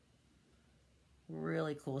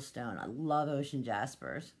 Really cool stone. I love ocean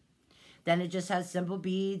jaspers. Then it just has simple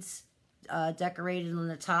beads decorated on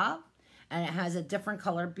the top. And it has a different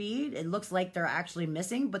color bead. It looks like they're actually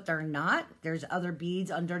missing, but they're not. There's other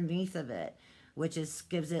beads underneath of it, which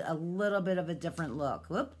gives it a little bit of a different look.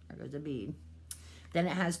 Whoop, there goes a bead. Then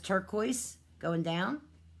it has turquoise going down.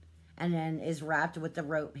 And then is wrapped with the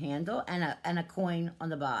rope handle and a coin on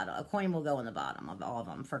the bottom. A coin will go on the bottom of all of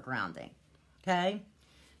them for grounding. Okay?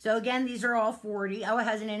 So again, these are all 40. Oh, it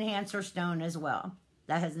has an enhancer stone as well.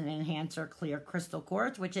 That has an enhancer clear crystal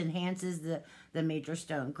quartz, which enhances the major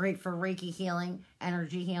stone. Great for Reiki healing,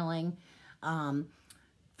 energy healing,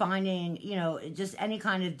 finding, you know, just any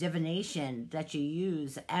kind of divination that you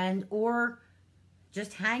use, and or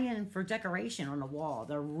just hanging for decoration on the wall.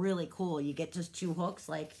 They're really cool. You get just 2 hooks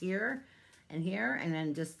like here, and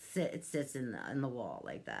then just it sits in the wall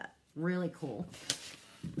like that. Really cool.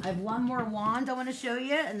 I have one more wand I want to show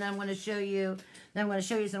you, and then I'm going to show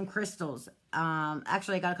you some crystals.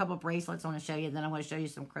 Actually, I got a couple bracelets I want to show you, and then I'm going to show you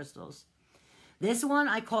some crystals. This one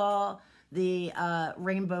I call the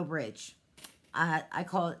Rainbow Bridge. I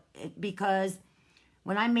call it because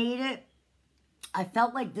when I made it, I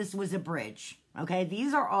felt like this was a bridge. Okay,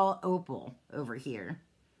 these are all opal over here.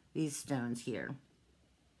 These stones here.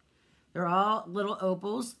 They're all little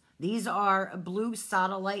opals. These are blue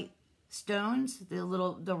satellite stones,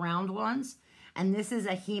 the round ones. And this is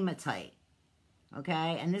a hematite.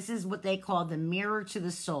 Okay, and this is what they call the mirror to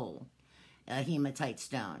the soul, a hematite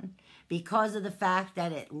stone. Because of the fact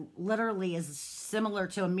that it literally is similar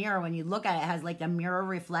to a mirror. When you look at it, it has like a mirror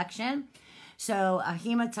reflection. So a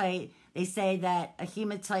hematite, they say that a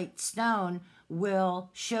hematite stone will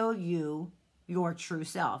show you your true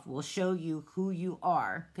self, will show you who you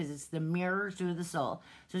are, because it's the mirror to the soul.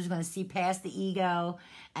 So it's going to see past the ego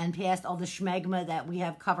and past all the schmegma that we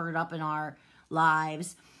have covered up in our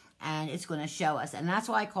lives, and it's going to show us. And that's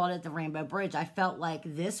why I called it the Rainbow Bridge. I felt like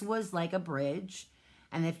this was like a bridge,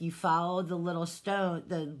 and if you follow the little stone,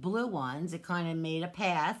 the blue ones, it kind of made a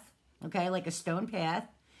path, okay, like a stone path.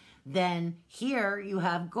 Then here you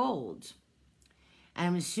have gold.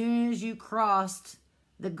 And as soon as you crossed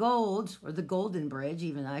the gold, or the golden bridge,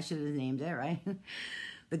 even though I should have named it, right?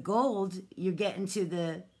 The gold, you get into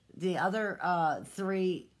the other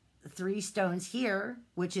 3 3 stones here,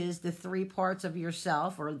 which is the 3 parts of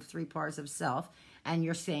yourself, or the 3 parts of self, and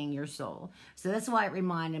you're saying your soul. So that's why it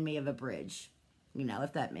reminded me of a bridge, you know,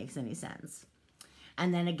 if that makes any sense.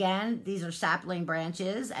 And then again, these are sapling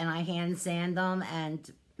branches, and I hand sand them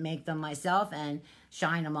and make them myself and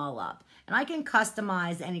shine them all up. And I can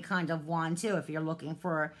customize any kind of wand too if you're looking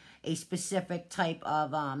for a specific type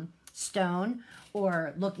of stone,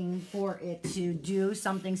 or looking for it to do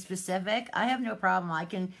something specific. I have no problem. I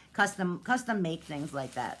can custom make things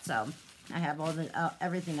like that. So I have all the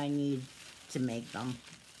everything I need to make them.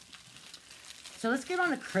 So let's get on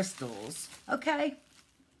to crystals. Okay.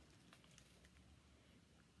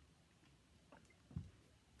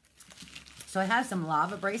 So I have some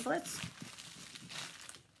lava bracelets.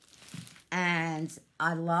 And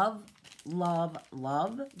I love, love,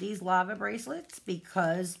 love these lava bracelets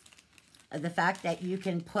because of the fact that you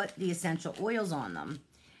can put the essential oils on them.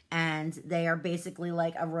 And they are basically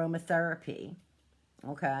like aromatherapy.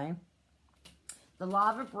 Okay. The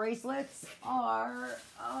lava bracelets are,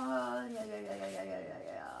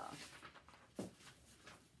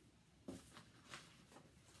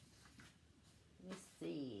 Let's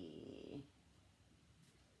see.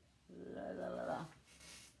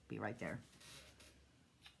 Be right there.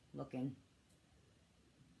 Looking.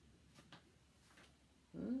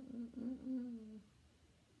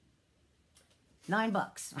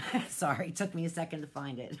 $9. Sorry, it took me a second to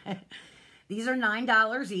find it. These are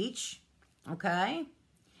 $9 each. Okay.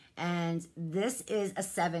 And this is a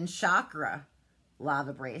 7 chakra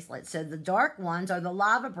lava bracelet. So the dark ones are the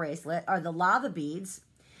lava bracelet, are the lava beads.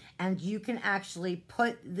 And you can actually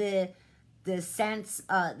put the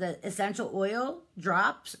essential oil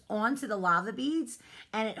drops onto the lava beads,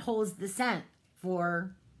 and it holds the scent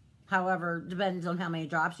for however, depends on how many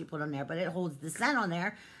drops you put on there, but it holds the scent on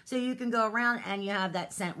there, so you can go around and you have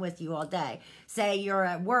that scent with you all day. Say you're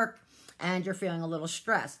at work and you're feeling a little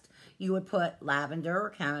stressed. You would put lavender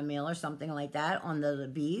or chamomile or something like that on the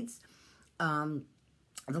beads, the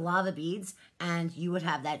lava beads, and you would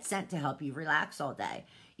have that scent to help you relax all day.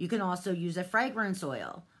 You can also use a fragrance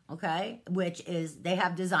oil. Okay, which is, they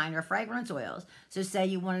have designer fragrance oils. So say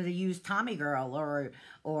you wanted to use Tommy Girl or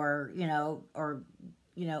you know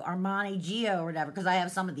Armani Gio or whatever, because I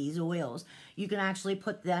have some of these oils. You can actually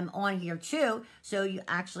put them on here too, so you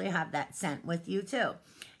actually have that scent with you too.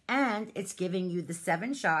 And it's giving you the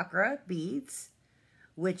 7 chakra beads,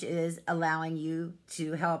 which is allowing you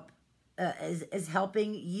to help, is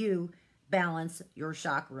helping you balance your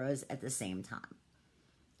chakras at the same time.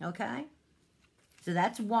 Okay? So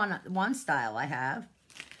that's one style I have.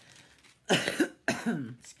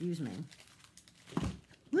 Excuse me.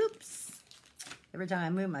 Whoops. Every time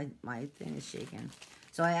I move, my thing is shaking.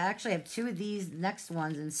 So I actually have 2 of these next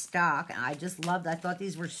ones in stock. And I just loved, I thought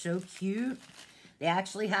these were so cute. They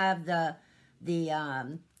actually have the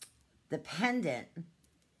pendant.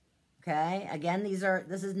 Okay. Again,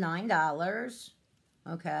 this is $9.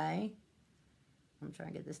 Okay. I'm trying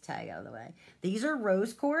to get this tag out of the way. These are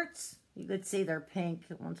rose quartz. You could see they're pink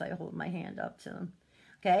once I hold my hand up to them.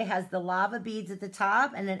 Okay, has the lava beads at the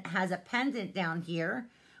top, and then it has a pendant down here,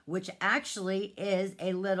 which actually is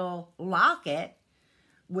a little locket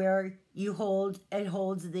where you hold, it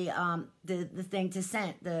holds the thing to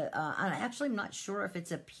scent. I'm actually not sure if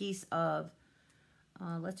it's a piece of,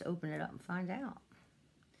 let's open it up and find out.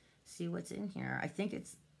 See what's in here. I think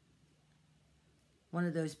it's one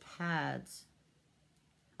of those pads.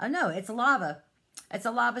 Oh no, it's lava. It's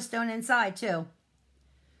a lava stone inside too.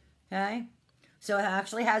 Okay, so it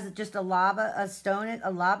actually has just a lava stone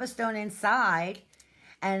inside,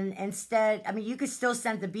 and instead, I mean, you could still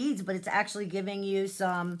scent the beads, but it's actually giving you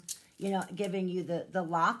some, you know, giving you the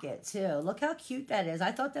locket too. Look how cute that is.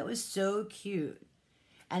 I thought that was so cute.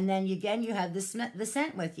 And then again, you have the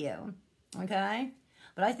scent with you. Okay,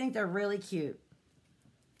 but I think they're really cute.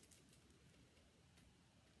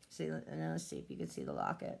 See, and let's see if you can see the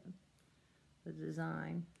locket. The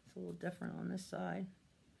design, it's a little different on this side.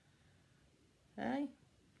 Okay,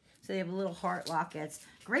 so they have little heart lockets.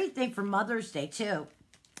 Great thing for Mother's Day too.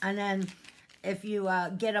 And then if you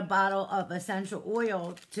get a bottle of essential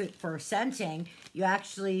oil for scenting, you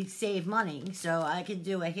actually save money. So I could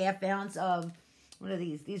do a ½ ounce of, what are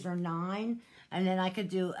these? These are 9. And then I could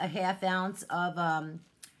do a ½ ounce of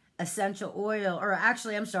essential oil, or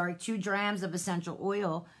actually, I'm sorry, 2 grams of essential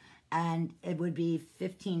oil, and it would be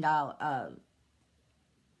 $14,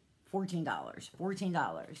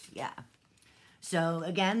 yeah. So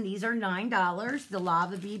again, these are $9, the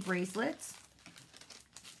lava bead bracelets.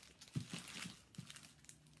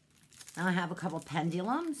 And I have a couple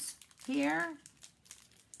pendulums here.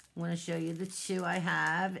 I'm going to show you the two I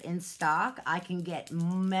have in stock. I can get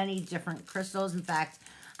many different crystals. In fact,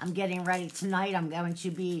 I'm getting ready tonight. I'm going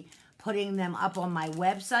to be putting them up on my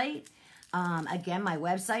website. Again, my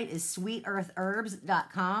website is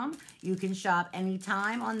sweetearthherbs.com. You can shop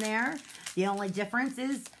anytime on there. The only difference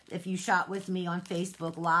is if you shop with me on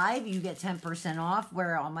Facebook Live, you get 10% off,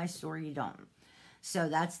 where on my store you don't. So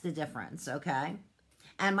that's the difference, okay?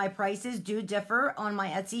 And my prices do differ on my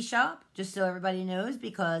Etsy shop, just so everybody knows,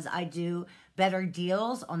 because I do better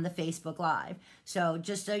deals on the Facebook Live. So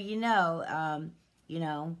just so you know,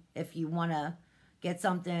 if you want to get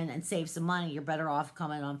something and save some money, you're better off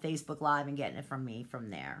coming on Facebook Live and getting it from me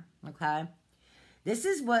from there, okay? This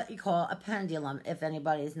is what you call a pendulum, if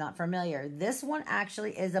anybody is not familiar. This one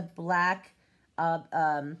actually is a black,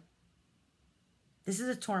 this is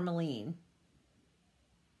a tourmaline.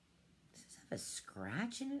 Does this have a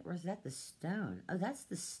scratch in it, or is that the stone? Oh, that's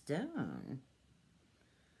the stone.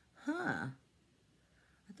 Huh.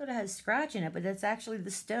 I thought it had a scratch in it, but that's actually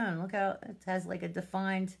the stone. Look how it has like a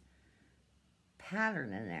defined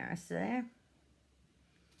pattern in there. See? Let's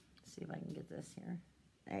see if I can get this here.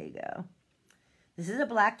 There you go. This is a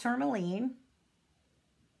black tourmaline.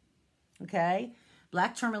 Okay.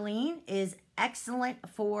 Black tourmaline is excellent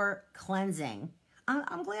for cleansing.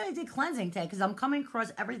 I'm glad I did cleansing today, because I'm coming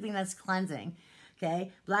across everything that's cleansing.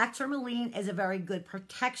 Okay. Black tourmaline is a very good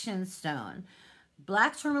protection stone.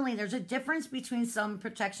 Black tourmaline, there's a difference between some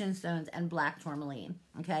protection stones and black tourmaline.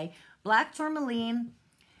 Okay. Black tourmaline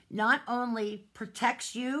not only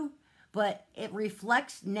protects you, but it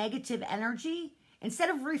reflects negative energy.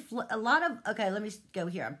 Instead of let me go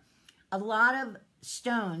here. A lot of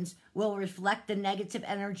stones will reflect the negative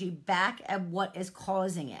energy back at what is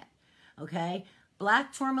causing it. Okay?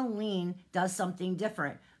 Black tourmaline does something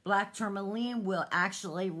different. Black tourmaline will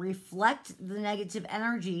actually reflect the negative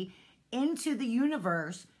energy into the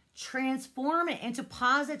universe, transform it into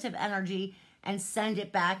positive energy, and send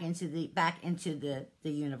it back into the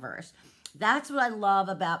universe. That's what I love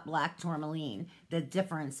about black tourmaline. The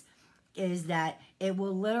difference is that it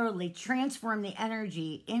will literally transform the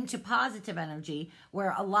energy into positive energy,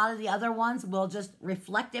 where a lot of the other ones will just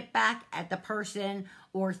reflect it back at the person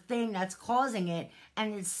or thing that's causing it,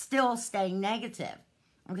 and it's still staying negative.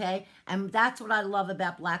 Okay? And that's what I love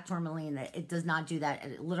about black tourmaline, that it does not do that.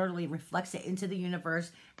 It literally reflects it into the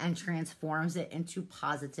universe and transforms it into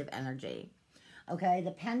positive energy. Okay,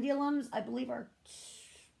 the pendulums, I believe, are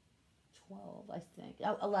 12, I think.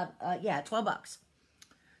 Oh, 11, yeah, $12.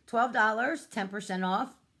 $12, 10%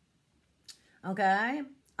 off. Okay,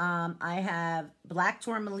 I have black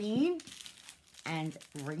tourmaline and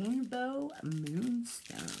rainbow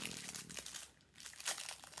moonstone.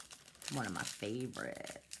 One of my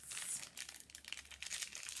favorites.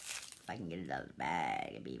 If I can get it out of the bag,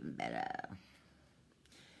 it'd be even better.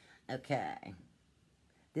 Okay.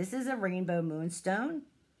 This is a rainbow moonstone,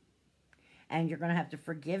 and you're going to have to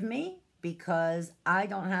forgive me because I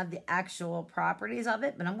don't have the actual properties of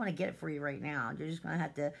it, but I'm going to get it for you right now. You're just going to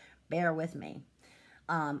have to bear with me.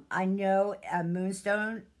 I know a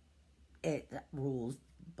moonstone, it rules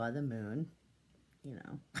by the moon, you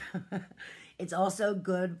know. It's also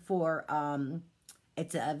good for,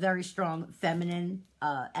 it's a very strong feminine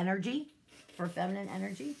energy, for feminine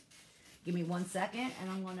energy. Give me 1 second, and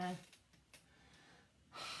I'm going to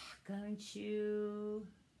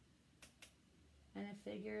and it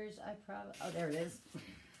figures I probably, oh, there it is. I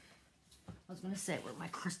was going to say, where my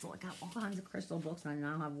crystal, I got all kinds of crystal books, and I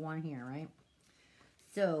now have one here, right?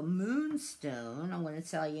 So, moonstone, I'm going to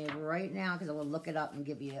tell you right now, because I will look it up and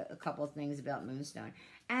give you a couple of things about moonstone.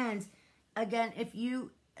 And, again, if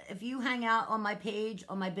you hang out on my page,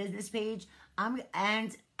 on my business page,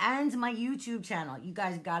 and my YouTube channel, you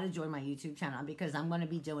guys got to join my YouTube channel, because I'm going to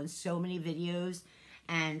be doing so many videos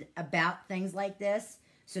and about things like this.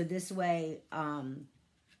 So this way,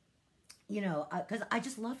 you know, because I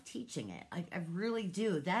just love teaching it. I really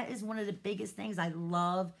do. That is one of the biggest things. I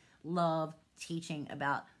love teaching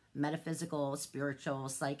about metaphysical, spiritual,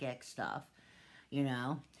 psychic stuff, you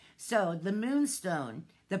know. So the moonstone,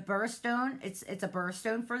 the birthstone, it's a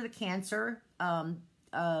birthstone for the Cancer, you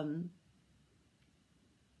know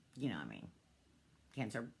what I mean,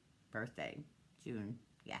 Cancer birthday, June,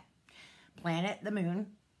 yeah. Planet, the moon.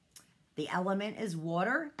 The element is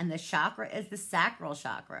water, and the chakra is the sacral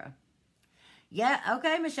chakra. Yeah,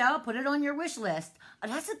 okay, Michelle, put it on your wish list. Oh,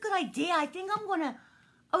 that's a good idea. I think I'm going to,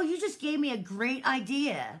 oh, you just gave me a great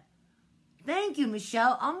idea. Thank you,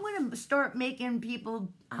 Michelle. I'm going to start making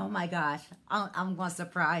people, oh my gosh, I'm going to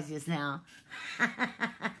surprise you now.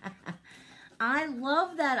 I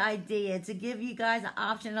love that idea, to give you guys an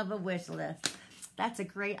option of a wish list. That's a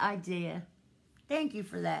great idea. Thank you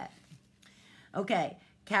for that. Okay.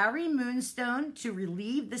 Carry moonstone to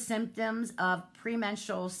relieve the symptoms of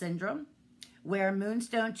premenstrual syndrome. Wear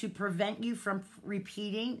moonstone to prevent you from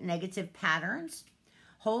repeating negative patterns.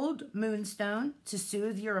 Hold moonstone to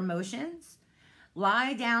soothe your emotions.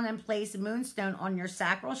 Lie down and place moonstone on your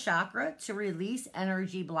sacral chakra to release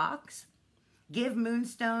energy blocks. Give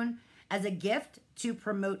moonstone as a gift to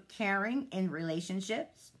promote caring in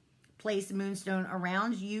relationships. Place moonstone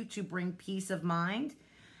around you to bring peace of mind.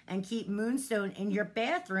 And keep moonstone in your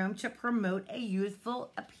bathroom to promote a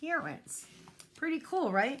youthful appearance. Pretty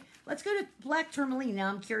cool, right? Let's go to black tourmaline. Now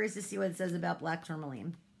I'm curious to see what it says about black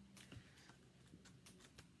tourmaline.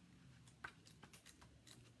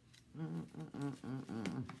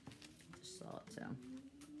 Just saw it too.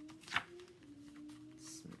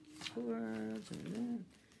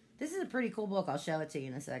 This is a pretty cool book. I'll show it to you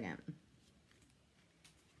in a second.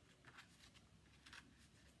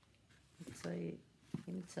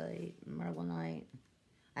 Hematite, Merlinite.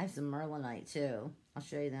 I have some Merlinite too. I'll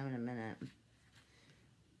show you them in a minute.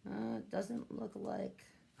 It doesn't look like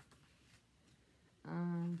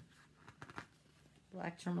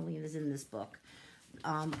black tourmaline is in this book.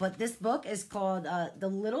 But this book is called The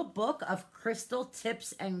Little Book of Crystal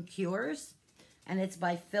Tips and Cures. And it's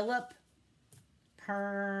by Philip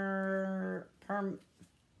Permut,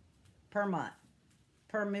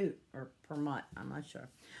 I'm not sure.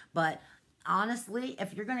 But honestly,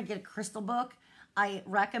 if you're going to get a crystal book, I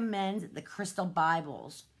recommend the Crystal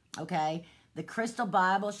Bibles, okay? The Crystal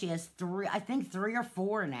Bible, she has I think three or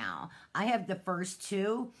four now. I have the first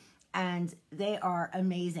two, and they are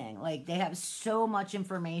amazing. Like, they have so much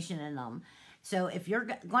information in them. So if you're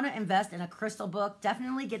going to invest in a crystal book,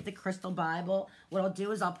 definitely get the Crystal Bible. What I'll do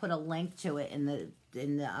is I'll put a link to it in the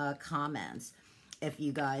comments if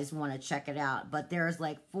you guys want to check it out. But there's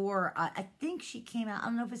like four, I think she came out, I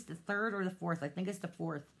don't know if it's the third or the fourth. I think it's the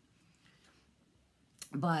fourth.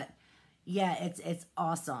 But yeah, it's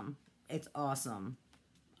awesome. It's awesome.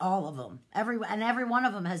 All of them. Every one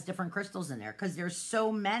of them has different crystals in there because there's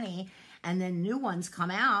so many, and then new ones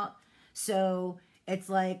come out. So it's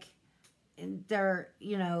like it's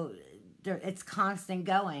constant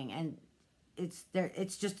going, and it's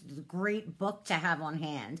just a great book to have on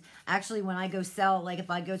hand. Actually, when I go sell, like if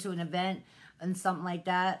I go to an event and something like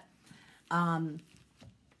that,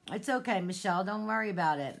 it's okay, Michelle, don't worry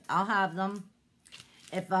about it. I'll have them.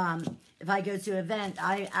 If I go to an event,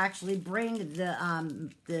 I actually bring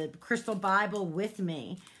the Crystal Bible with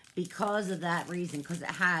me because of that reason, because it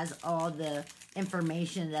has all the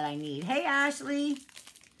information that I need. Hey, Ashley!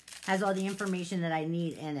 Has all the information that I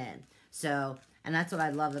need in it. So, and that's what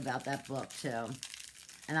I love about that book too.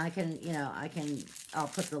 And I can, I'll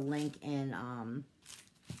put the link in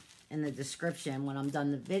the description when I'm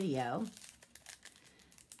done the video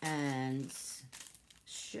and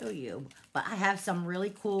show you. But I have some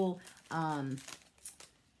really cool,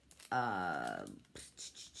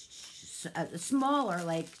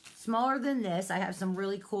 smaller than this. I have some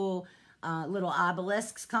really cool little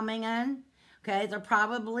obelisks coming in. Okay, they're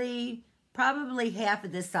probably half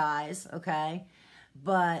of this size, okay?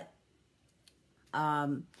 But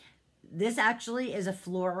this actually is a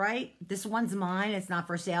fluorite. This one's mine. It's not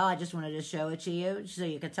for sale. I just wanted to show it to you so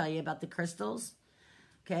you could tell you about the crystals.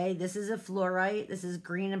 Okay, this is a fluorite. This is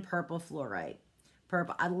green and purple fluorite.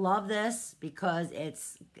 Purple. I love this because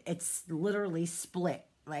it's literally split.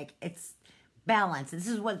 Like, it's balance. This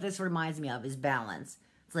is what this reminds me of, is balance.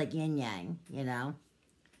 It's like yin yang, you know?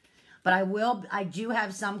 But I do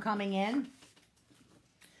have some coming in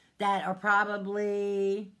that are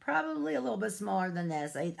probably a little bit smaller than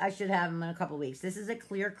this. I should have them in a couple weeks. This is a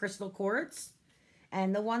clear crystal quartz,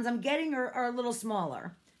 and the ones I'm getting are a little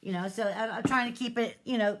smaller, you know, so I'm trying to keep it,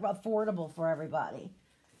 affordable for everybody.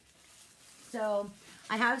 So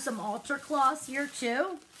I have some altar cloths here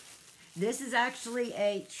too. This is actually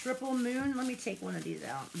a triple moon. Let me take one of these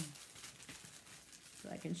out so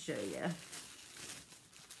I can show you.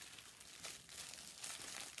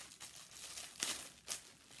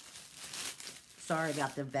 Sorry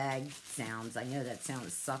about the bag sounds. I know that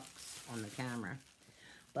sound sucks on the camera.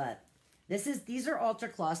 But these are altar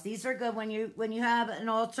cloths. These are good when you have an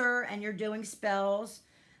altar and you're doing spells.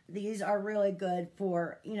 These are really good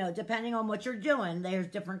for, depending on what you're doing. There's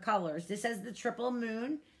different colors. This has the triple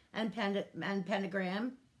moon and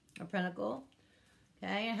pentagram or pentacle.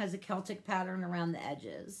 Okay, it has a Celtic pattern around the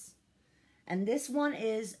edges. And this one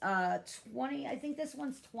is 20, I think this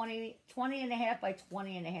one's 20 and a half by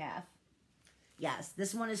 20 and a half. Yes,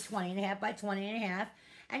 this one is 20 and a half by 20 and a half.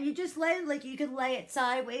 And you just lay it, like you could lay it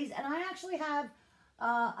sideways. And I actually have,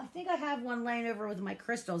 I think I have one laying over with my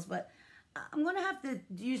crystals, but I'm going to have to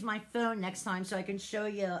use my phone next time so I can show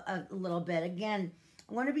you a little bit. Again,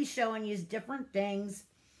 I'm going to be showing you different things,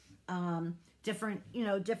 different,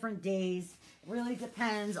 different days. It really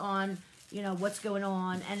depends on, what's going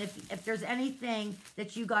on. And if there's anything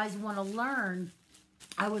that you guys want to learn,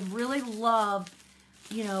 I would really love,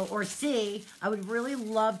 or see, I would really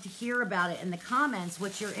love to hear about it in the comments,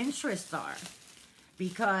 what your interests are.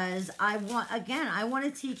 Because I want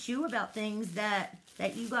to teach you about things that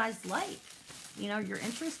you guys like, you're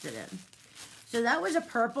interested in. So that was a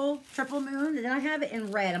purple triple moon. And then I have it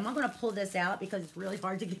in red. I'm not going to pull this out because it's really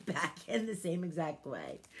hard to get back in the same exact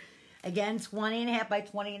way. Again, 20.5 by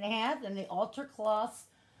 20.5. And the altar cloths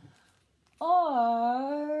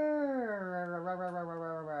are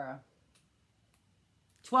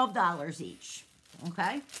 $12 each.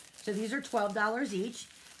 Okay? So these are $12 each.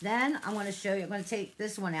 Then I'm going to show you, I'm going to take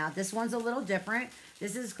this one out. This one's a little different.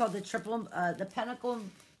 This is called the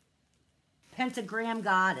Pentagram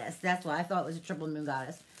Goddess. That's why I thought it was a triple moon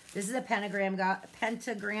goddess. This is a pentagram goddess. Oh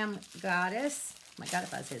my God,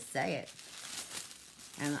 if I was going to say it.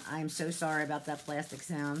 And I'm so sorry about that plastic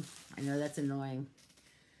sound. I know that's annoying.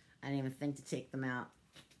 I didn't even think to take them out.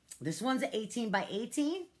 This one's 18 by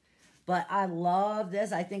 18. But I love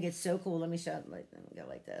this. I think it's so cool. Let me show it. Let me go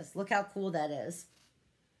like this. Look how cool that is.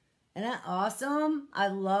 Isn't that awesome? I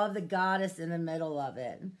love the goddess in the middle of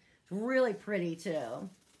it. It's really pretty too.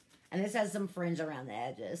 And this has some fringe around the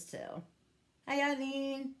edges too. Hi,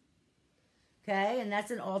 Eileen. Okay, and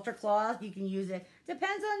that's an altar cloth. You can use it.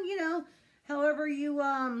 Depends on, however you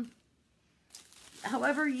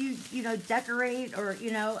decorate or,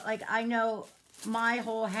 like I know my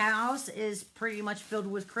whole house is pretty much filled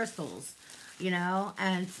with crystals,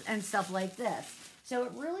 and stuff like this. So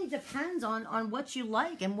it really depends on what you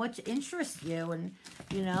like and what interests you, and,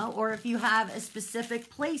 or if you have a specific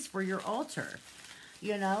place for your altar.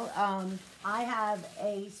 I have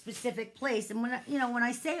a specific place. And when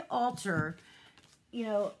I say altar,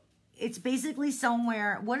 it's basically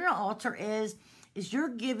somewhere. What an altar is you're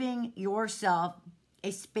giving yourself a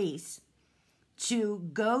space to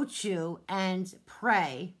go to and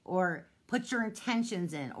pray or put your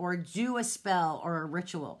intentions in or do a spell or a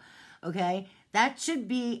ritual. Okay? That should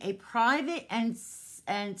be a private and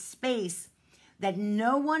space that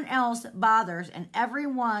no one else bothers, and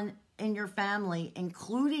everyone in your family,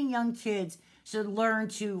 including young kids, should learn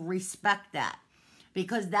to respect that,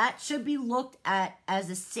 because that should be looked at as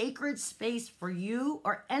a sacred space for you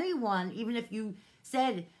or anyone. Even if you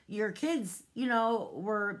said your kids,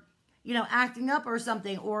 were, acting up or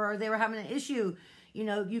something, or they were having an issue,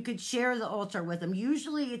 you could share the altar with them.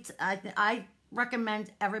 Usually I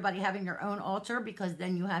recommend everybody having their own altar, because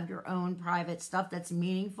then you have your own private stuff that's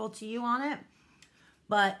meaningful to you on it.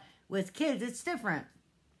 But with kids, it's different.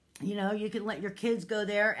 You can let your kids go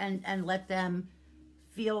there and let them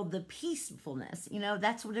feel the peacefulness.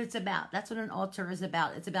 That's what it's about. That's what an altar is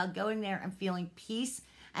about. It's about going there and feeling peace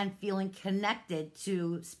and feeling connected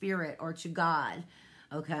to spirit or to God.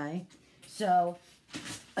 Okay? So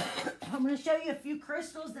I'm going to show you a few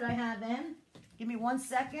crystals that I have in. Give me 1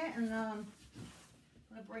 second, and I'm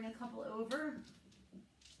going to bring a couple over.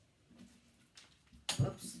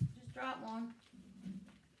 Whoops, just dropped one.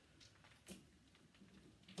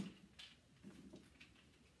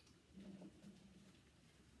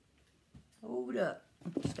 Hold up.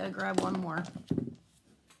 Just got to grab one more.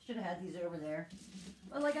 Should have had these over there.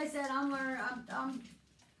 But like I said, I'm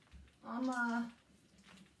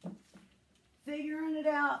figuring it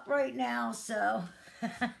out right now, so.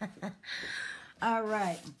 All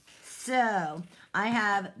right. So, I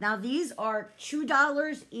have, now these are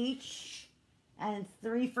 $2 each and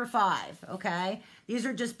 3 for $5, okay? These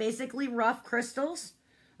are just basically rough crystals,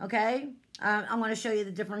 okay? I'm going to show you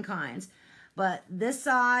the different kinds. But this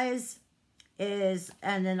size is,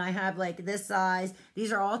 and then I have like this size.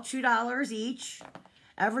 These are all $2 each.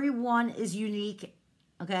 Every one is unique,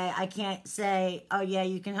 okay? I can't say, oh yeah,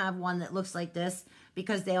 you can have one that looks like this,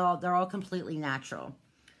 because they're all completely natural.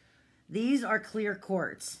 These are clear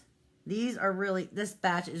quartz. These are really, this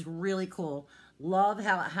batch is really cool. Love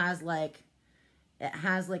how it has like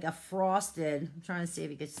a frosted, I'm trying to see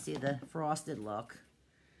if you can see the frosted look.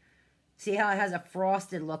 See how it has a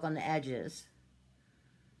frosted look on the edges?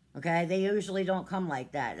 Okay, they usually don't come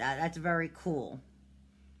like that. That's very cool.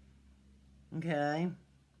 Okay.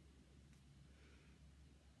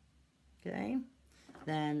 Okay.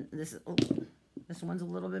 Then this one's a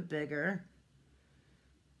little bit bigger.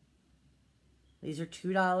 These are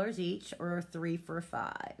 $2 each, or 3 for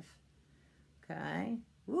 $5. Okay.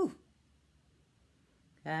 Woo.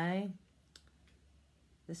 Okay.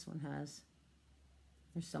 This one has,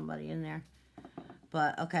 there's somebody in there.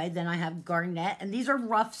 But, okay, then I have garnet. And these are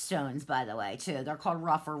rough stones, by the way, too. They're called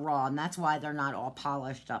rough or raw, and that's why they're not all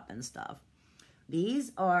polished up and stuff.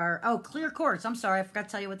 These are, oh, clear quartz. I'm sorry, I forgot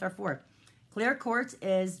to tell you what they're for. Clear quartz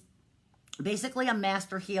is basically a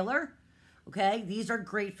master healer, okay? These are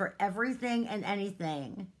great for everything and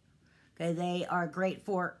anything, okay? They are great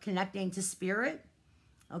for connecting to spirit,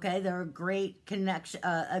 okay? They're a great connection,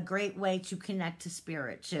 a great way to connect to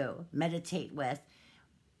spirit, too. Meditate with,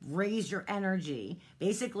 raise your energy.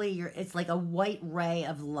 Basically, it's like a white ray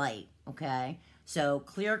of light, okay? So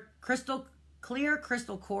clear crystal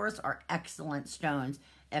quartz are excellent stones.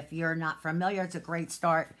 If you're not familiar, it's a great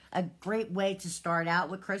start. A great way to start out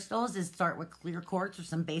with crystals is start with clear quartz or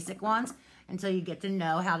some basic ones until you get to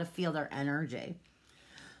know how to feel their energy.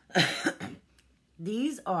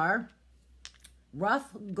 These are rough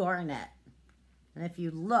garnet. And if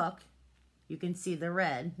you look, you can see the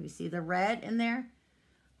red. You see the red in there?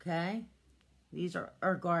 Okay. These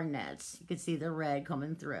are garnets. You can see the red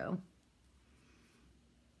coming through.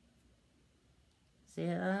 See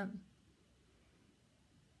that?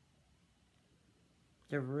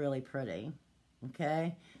 They're really pretty,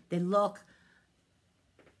 okay? They look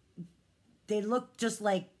just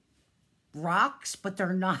like rocks, but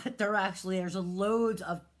they're not. They're actually, there's loads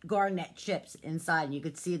of garnet chips inside, and you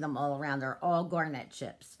could see them all around. They're all garnet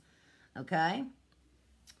chips, okay?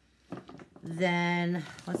 Then,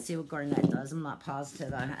 let's see what garnet does. I'm not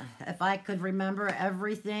positive. If I could remember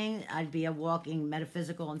everything, I'd be a walking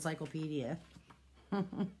metaphysical encyclopedia.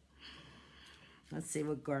 Let's see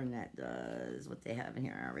what garnet does, what they have in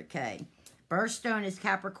here. Okay. Birthstone is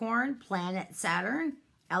Capricorn, planet Saturn,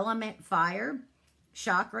 element fire,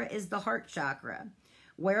 chakra is the heart chakra.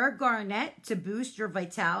 Wear a garnet to boost your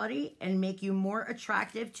vitality and make you more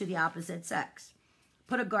attractive to the opposite sex.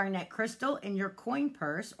 Put a garnet crystal in your coin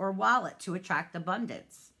purse or wallet to attract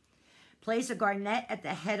abundance. Place a garnet at the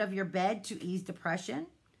head of your bed to ease depression.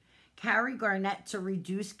 Carry garnet to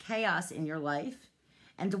reduce chaos in your life.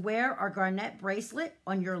 And wear our garnet bracelet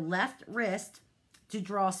on your left wrist to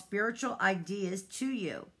draw spiritual ideas to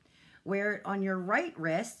you. Wear it on your right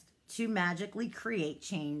wrist to magically create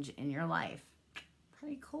change in your life.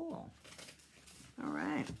 Pretty cool. All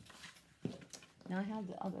right. Now I have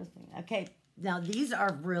the other thing. Okay, now these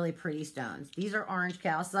are really pretty stones. These are orange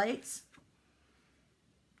calcites.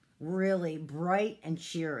 Really bright and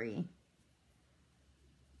cheery.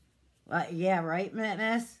 Yeah, right,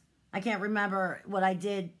 miss? I can't remember what I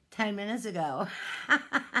did 10 minutes ago.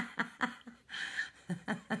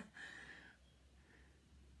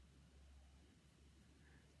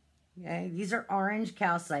 Okay, these are orange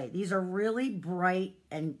calcite. These are really bright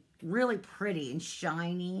and really pretty and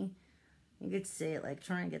shiny. You could see it, like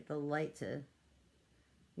trying to get the light to,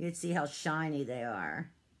 you could see how shiny they are.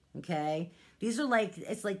 Okay, these are like,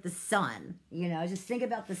 it's like the sun, you know, just think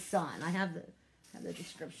about the sun. I have the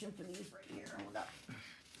description for these right here. Hold up.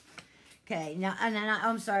 Okay, now, and then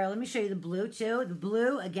I'm sorry, let me show you the blue too. The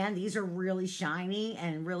blue, again, these are really shiny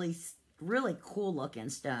and really, really cool looking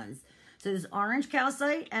stones. So there's orange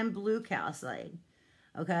calcite and blue calcite.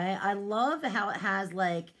 Okay, I love how it has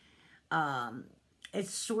like,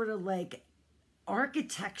 it's sort of like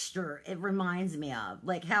architecture it reminds me of.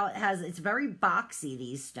 Like how it has, it's very boxy,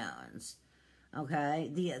 these stones. Okay,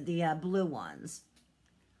 the blue ones.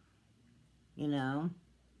 You know?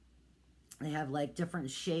 They have like different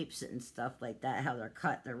shapes and stuff like that, how they're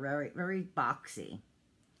cut. They're very, very boxy,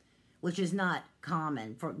 which is not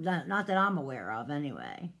common, for not that I'm aware of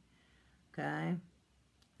anyway. Okay,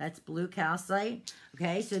 that's blue calcite.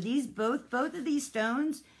 Okay, so these both of these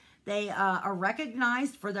stones, they are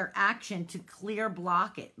recognized for their action to clear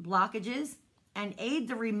blockages and aid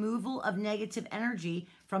the removal of negative energy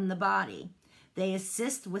from the body. They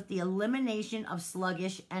assist with the elimination of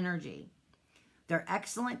sluggish energy. They're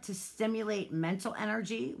excellent to stimulate mental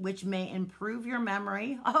energy, which may improve your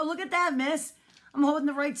memory. Oh, look at that, miss. I'm holding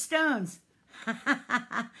the right stones.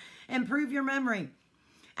 Improve your memory.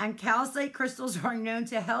 And calcite crystals are known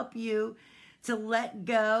to help you to let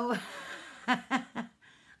go.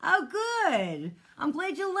 Oh, good. I'm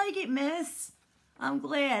glad you like it, miss. I'm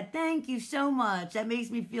glad. Thank you so much. That makes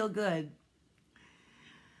me feel good.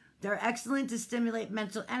 They're excellent to stimulate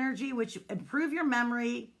mental energy, which improve your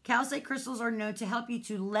memory. Calcite crystals are known to help you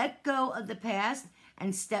to let go of the past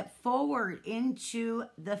and step forward into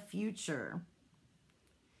the future.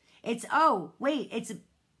 It's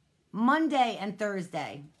Monday and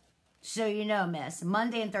Thursday. So you know, miss,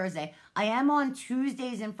 Monday and Thursday. I am on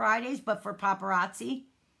Tuesdays and Fridays, but for paparazzi.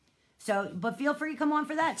 So, but feel free to come on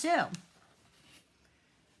for that too.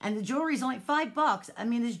 And the jewelry is only $5. I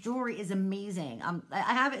mean, this jewelry is amazing. I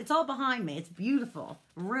have it. It's all behind me. It's beautiful.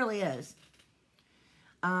 It really is.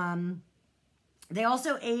 They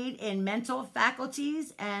also aid in mental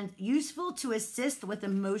faculties and useful to assist with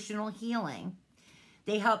emotional healing.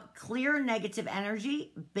 They help clear negative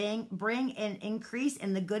energy, bring an increase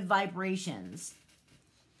in the good vibrations.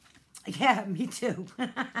 Yeah, me too.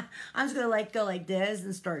 I'm just going to go like this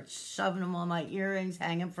and start shoving them on my earrings,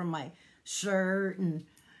 hanging from my shirt, and,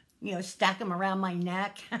 stack them around my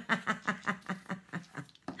neck.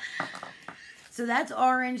 So that's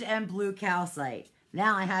orange and blue calcite.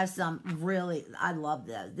 Now I have some I love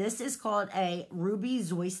this. This is called a ruby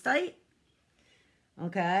zoistite.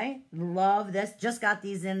 Okay, love this. Just got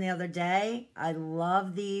these in the other day. I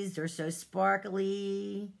love these. They're so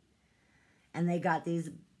sparkly. And they got these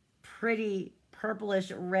pretty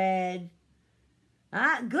purplish red.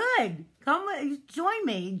 Good. Come join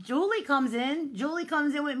me. Julie comes in. Julie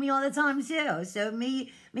comes in with me all the time too. So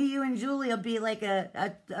me, you, and Julie will be like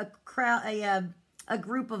a crowd, a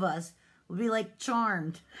group of us. We'll be like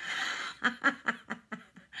charmed.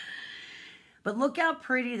 But look how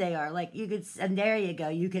pretty they are. Like and there you go.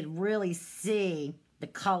 You could really see the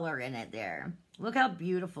color in it there. Look how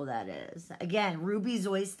beautiful that is. Again, ruby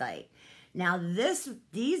zoistite. Now this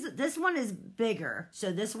one is bigger.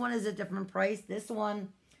 So this one is a different price. This one,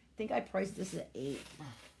 I think I priced this at $8.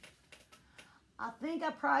 I think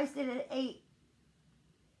I priced it at $8.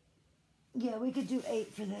 Yeah, we could do $8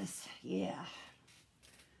 for this. Yeah.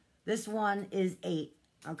 This one is $8.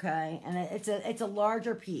 Okay, and it's a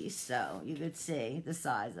larger piece, so you could see the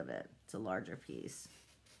size of it. It's a larger piece.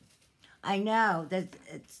 I know that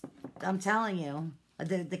I'm telling you,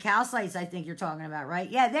 the calcites I think you're talking about, right?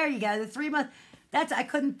 Yeah, there you go. I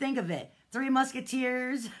couldn't think of it. Three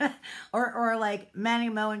Musketeers, or like Manny,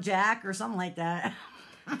 Mo, and Jack, or something like that.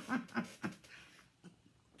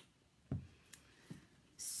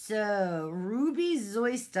 So ruby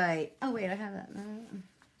zoistite. Oh wait, I have that.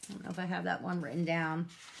 I don't know if I have that one written down.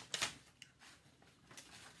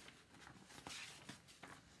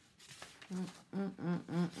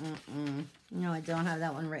 No, I don't have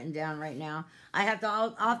that one written down right now.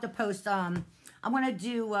 I'll have to post, I'm going to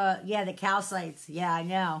do, the calcites. Yeah, I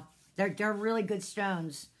know. They're really good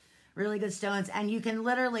stones. Really good stones. And you can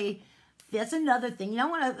literally, that's another thing. You don't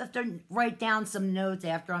want to have to write down some notes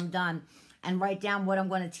after I'm done and write down what I'm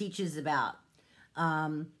going to teach you about.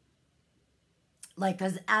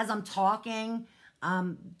 Because as I'm talking,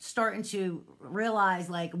 I'm starting to realize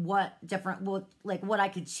what I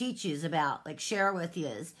could teach you about, share with you,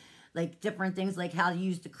 different things, like how to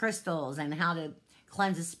use the crystals and how to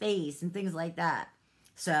cleanse a space and things like that.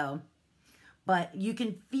 So, but you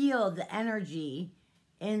can feel the energy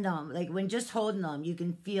in them. When just holding them, you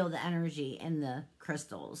can feel the energy in the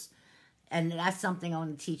crystals. And that's something I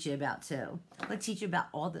want to teach you about too. I'm going to teach you about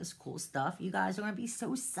all this cool stuff. You guys are going to be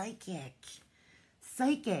so psychic.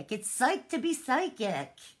 Psychic. It's psych to be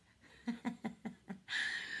psychic.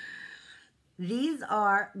 These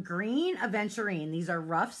are green aventurine. These are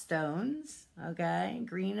rough stones. Okay.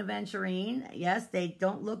 Green aventurine. Yes, they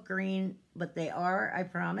don't look green, but they are, I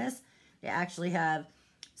promise. They actually have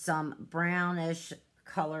some brownish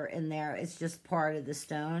color in there. It's just part of the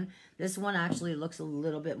stone. This one actually looks a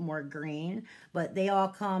little bit more green, but they all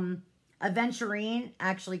come, aventurine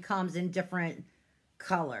actually comes in different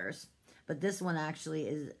colors. But this one actually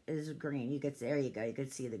is green. There you go. You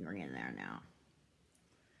could see the green there now.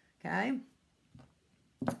 Okay.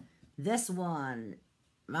 This one,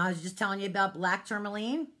 I was just telling you about black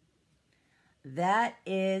tourmaline. That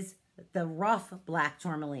is the rough black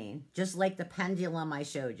tourmaline, just like the pendulum I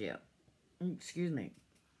showed you. Excuse me.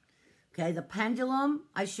 Okay, the pendulum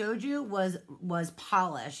I showed you was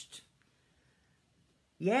polished.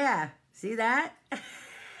 Yeah, see that?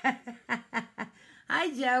 Hi,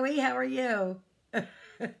 Joey. How are you?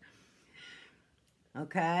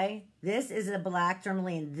 Okay. This is a black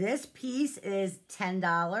tourmaline. This piece is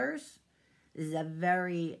 $10. This is a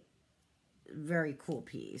very, very cool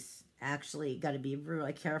piece. Actually, got to be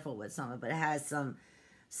really careful with some of it. But it has some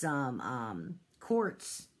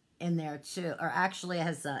quartz in there too. Or actually, it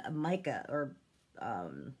has a mica or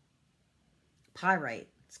pyrite,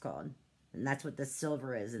 it's called. And that's what the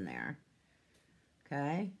silver is in there.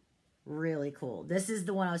 Okay. Really cool. This is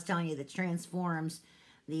the one I was telling you that transforms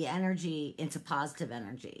the energy into positive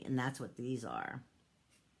energy. And that's what these are.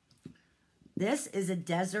 This is a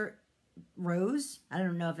desert rose. I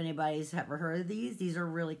don't know if anybody's ever heard of these. These are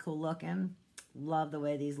really cool looking. Love the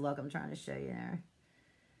way these look. I'm trying to show you there.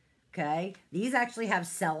 Okay. These actually have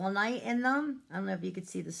selenite in them. I don't know if you could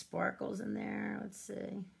see the sparkles in there. Let's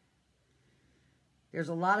see. There's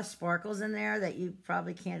a lot of sparkles in there that you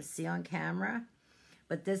probably can't see on camera.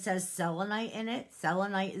 But this has selenite in it.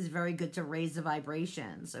 Selenite is very good to raise the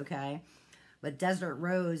vibrations, okay? But desert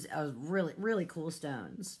rose are really, really cool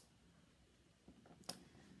stones.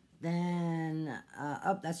 Then,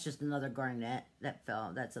 oh, that's just another garnet that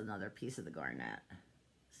fell. That's another piece of the garnet.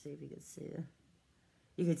 See if you can see it.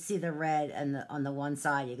 You could see the red, and on the one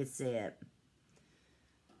side, you could see it.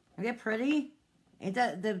 Aren't they pretty? Ain't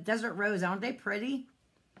that the desert rose? Aren't they pretty?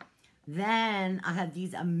 Then I have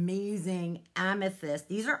these amazing amethysts.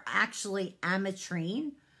 These are actually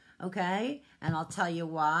ametrine, okay? And I'll tell you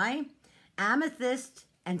why. Amethyst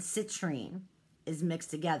and citrine is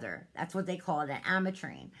mixed together. That's what they call it, an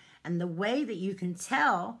ametrine. And the way that you can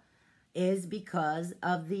tell is because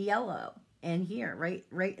of the yellow in here,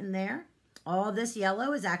 right in there. All this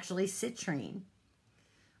yellow is actually citrine,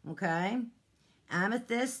 okay?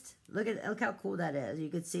 Amethyst, look how cool that is. You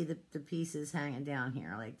could see the pieces hanging down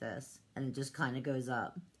here like this, and it just kind of goes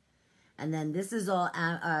up. And then this is all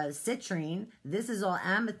citrine. This is all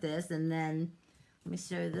amethyst, and then let me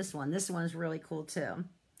show you this one. This one's really cool too.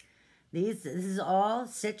 This is all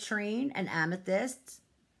citrine and amethyst.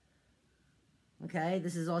 Okay,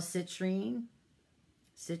 this is all citrine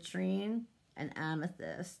and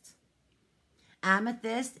amethyst.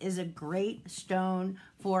 Amethyst is a great stone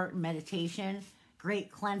for meditation,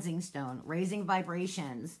 great cleansing stone, raising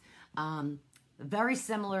vibrations. Very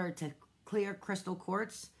similar to clear crystal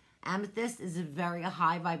quartz. Amethyst is a very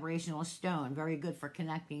high vibrational stone, very good for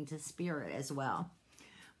connecting to spirit as well.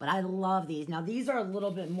 But I love these. Now, these are a little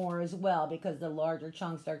bit more as well because the larger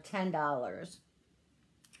chunks are $10.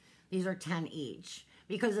 These are 10 each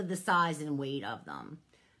because of the size and weight of them.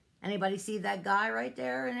 Anybody see that guy right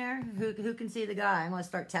there in there? Who can see the guy? I'm going to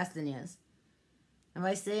start testing his.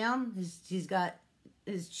 Anybody see him? He's got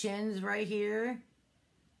his chin's right here,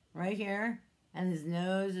 and his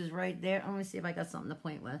nose is right there. Let me see if I got something to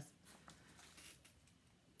point with.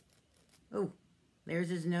 Oh, there's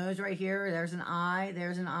his nose right here. There's an eye.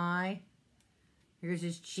 There's an eye. Here's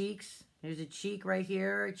his cheeks. There's a cheek right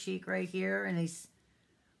here, a cheek right here, and he's...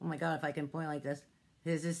 Oh my God, if I can point like this.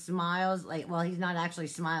 His smiles, like, well, he's not actually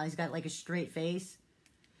smiling. He's got like a straight face.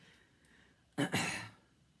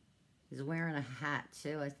 He's wearing a hat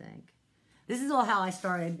too, I think. This is all how I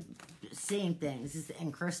started seeing things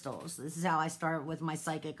in crystals. This is how I started with my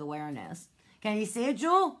psychic awareness. Can you see it,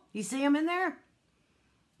 Jewel? You see him in there?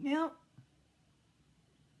 Yep.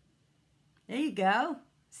 There you go.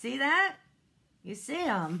 See that? You see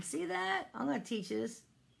him. See that? I'm going to teach you this.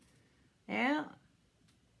 Yeah.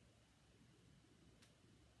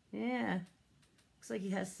 Yeah. Looks like he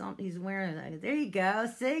has something. He's wearing it. There you go.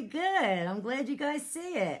 See? Good. I'm glad you guys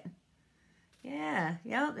see it. Yeah.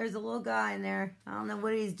 Yep. There's a little guy in there. I don't know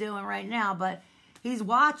what he's doing right now, but he's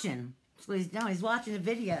watching. That's what he's doing. He's watching a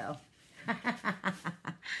video.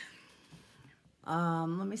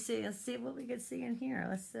 Let me see. Let's see what we can see in here.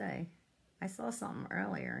 Let's see. I saw something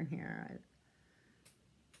earlier in here.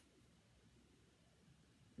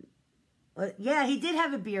 Yeah, he did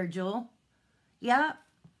have a beard, Jewel. Yep.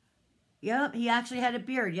 Yep, he actually had a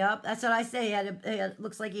beard. Yep, that's what I say. He had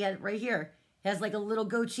looks like he had it right here. He has like a little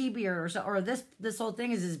goatee beard or so, or this whole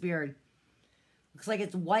thing is his beard. Looks like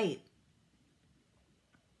it's white.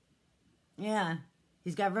 Yeah,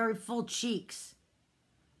 he's got very full cheeks.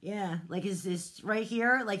 Yeah, like his right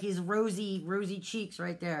here, like his rosy cheeks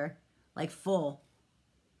right there, like full.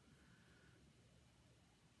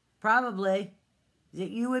 Probably,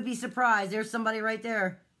 you would be surprised. There's somebody right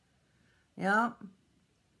there. Yep.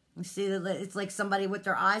 You see that it's like somebody with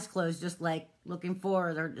their eyes closed, just like looking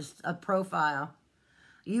forward, or just a profile.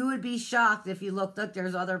 You would be shocked if you looked. Look,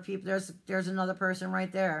 there's other people. There's another person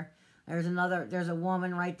right there. There's a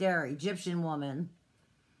woman right there, Egyptian woman.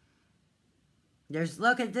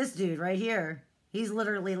 Look at this dude right here. He's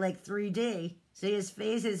literally like 3D. See his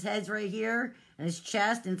face, his head's right here, and his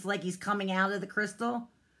chest, and it's like he's coming out of the crystal.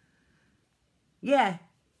 Yeah.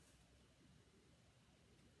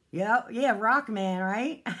 Yeah, Rock Man,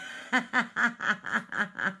 right?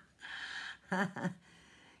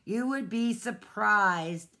 You would be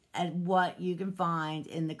surprised at what you can find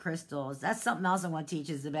in the crystals. That's something else I want to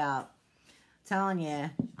teach us about. I'm telling you,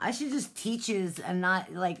 I should just teach us and not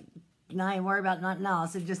even worry about nothing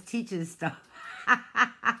else and just teach us stuff.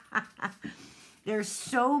 There's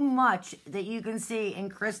so much that you can see in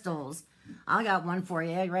crystals. I got one for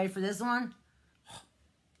you. You ready for this one?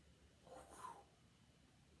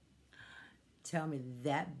 Tell me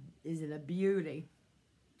that isn't a beauty.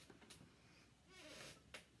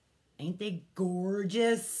 Ain't they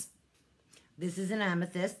gorgeous? This is an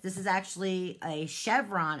amethyst. This is actually a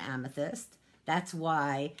chevron amethyst. That's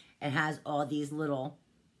why it has all these little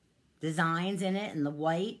designs in it and the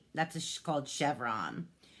white. That's called chevron.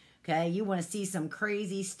 Okay, you want to see some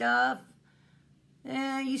crazy stuff?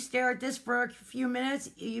 You stare at this for a few minutes,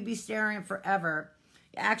 you'd be staring at it forever.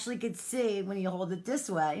 You actually could see when you hold it this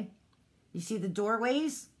way. You see the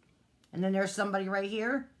doorways? And then there's somebody right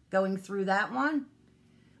here going through that one.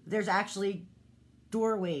 There's actually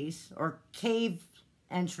doorways or cave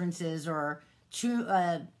entrances or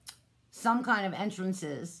some kind of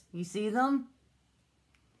entrances. You see them?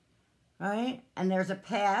 Right? And there's a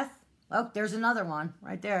path. Oh, there's another one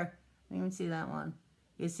right there. I didn't even see that one.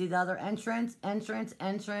 You see the other entrance, and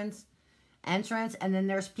then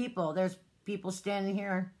there's people. There's people standing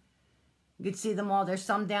here. You can see them all. There's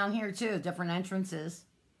some down here too, different entrances.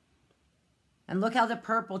 And look how the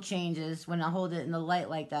purple changes when I hold it in the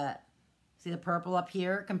light like that. See the purple up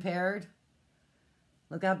here compared?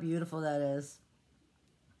 Look how beautiful that is.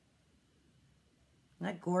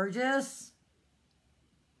 Isn't that gorgeous?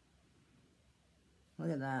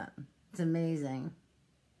 Look at that. It's amazing.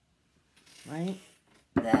 Right?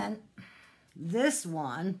 Then, this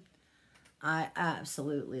one, I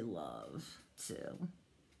absolutely love, too.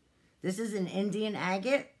 This is an Indian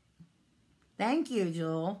agate. Thank you,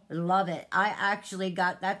 Jewel. I love it. I actually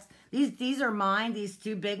got, these are mine, these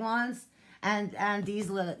two big ones. And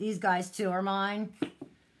these guys, too, are mine.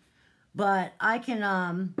 But I can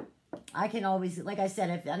always, like I said,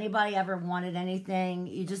 if anybody ever wanted anything,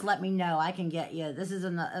 you just let me know. I can get you. This is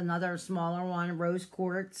another smaller one, rose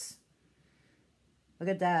quartz. Look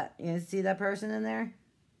at that. You see that person in there?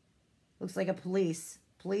 Looks like a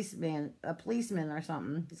policeman or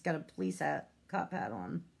something. He's got a cop hat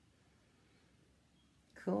on.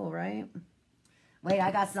 Cool, right? Wait,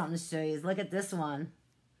 I got something to show you. Look at this one.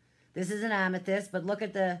 This is an amethyst, but look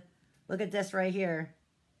at this right here.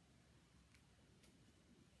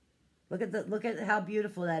 Look at how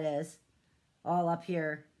beautiful that is. All up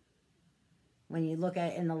here. When you look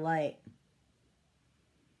at it in the light.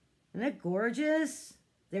 Isn't it gorgeous?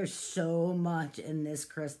 There's so much in this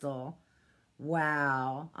crystal.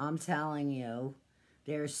 Wow. I'm telling you.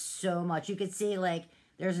 There's so much. You can see, like,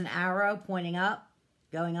 there's an arrow pointing up,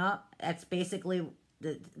 going up. That's basically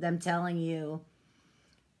them telling you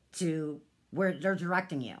where they're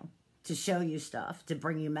directing you to show you stuff, to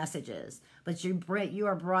bring you messages. But you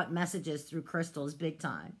are brought messages through crystals big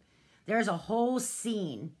time. There's a whole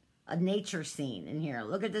scene, a nature scene in here.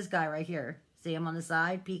 Look at this guy right here. See him on the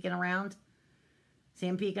side, peeking around? See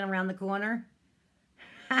him peeking around the corner?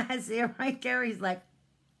 See him right there? He's like,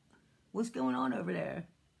 what's going on over there?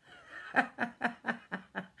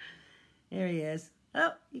 There he is.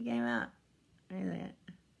 Oh, he came out. See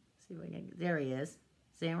if I can, there he is.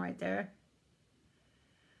 See him right there?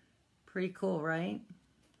 Pretty cool, right?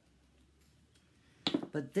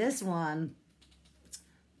 But this one,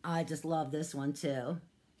 I just love this one too.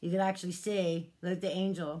 You can actually see, look at the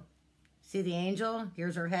angel. See the angel?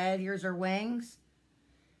 Here's her head, here's her wings.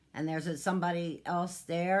 And there's somebody else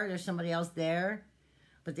there. There's somebody else there.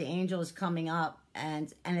 But the angel is coming up.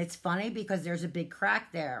 And it's funny because there's a big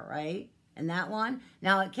crack there, right? In that one.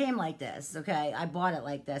 Now, it came like this, okay? I bought it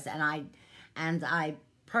like this. And I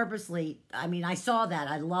purposely, I mean, I saw that.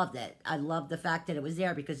 I loved it. I loved the fact that it was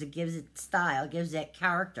there because it gives it style. It gives it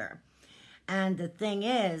character. And the thing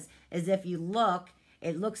is if you look,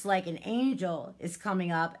 it looks like an angel is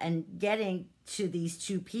coming up and getting to these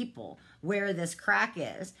two people where this crack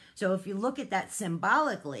is. So if you look at that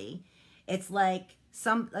symbolically, it's like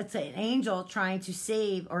let's say an angel trying to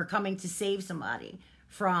save or coming to save somebody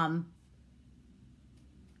from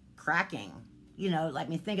cracking. You know, let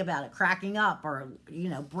me think about it, cracking up or, you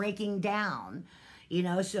know, breaking down. You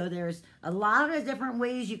know, so there's a lot of different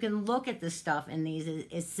ways you can look at this stuff in these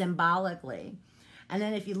is symbolically. And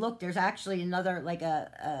then if you look, there's actually another, like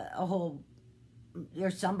a whole,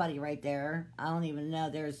 there's somebody right there. I don't even know.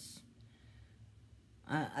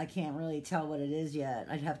 I can't really tell what it is yet.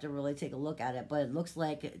 I'd have to really take a look at it. But it looks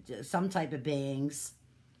like some type of beings.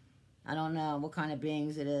 I don't know what kind of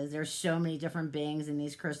beings it is. There's so many different beings in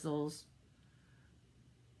these crystals.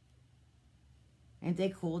 Ain't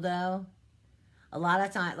they cool, though? A lot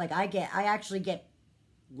of time, like I actually get,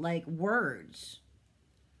 like, words.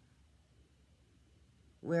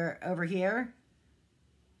 Where, over here,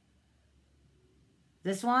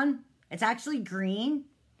 this one, it's actually green,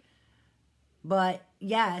 but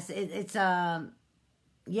yes, it's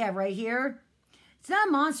yeah, right here, it's not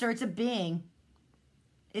a monster, it's a being.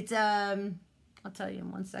 It's, I'll tell you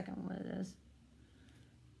in 1 second what it is.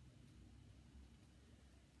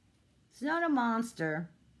 It's not a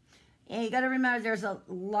monster. Yeah, you got to remember there's a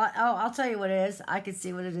lot, oh, I'll tell you what it is. I can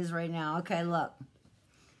see what it is right now. Okay, look.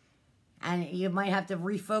 And you might have to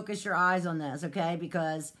refocus your eyes on this, okay?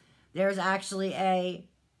 Because there's actually a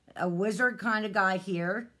wizard kind of guy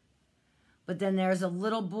here. But then there's a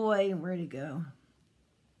little boy. Where'd he go?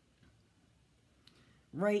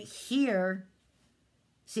 right here,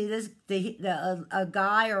 see this, a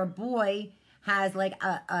guy or a boy has like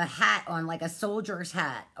a hat on, like a soldier's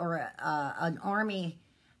hat or an army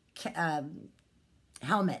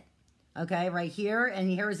helmet. Okay, right here,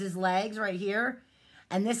 and here's his legs right here,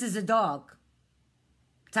 and this is a dog.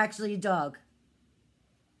 It's actually a dog.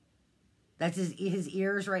 That's his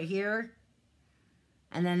ears right here,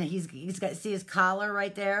 and then he's got, see his collar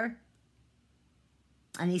right there,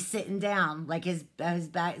 and he's sitting down, like his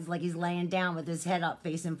back is like he's laying down with his head up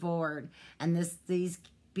facing forward, and these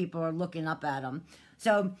people are looking up at him.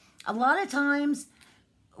 So a lot of times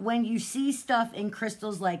when you see stuff in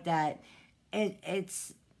crystals like that,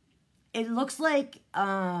 it looks like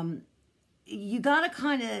you gotta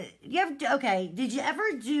kind of, okay, did you ever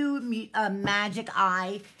do a magic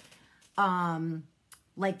eye,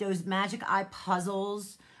 like those magic eye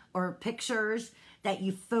puzzles or pictures that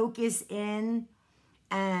you focus in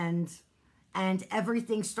and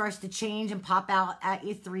everything starts to change and pop out at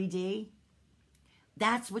you 3D?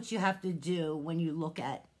 That's what you have to do when you look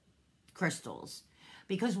at crystals.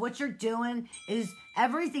 Because what you're doing is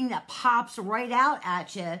everything that pops right out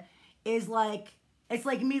at you is like, it's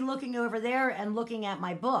like me looking over there and looking at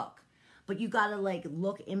my book. But you got to like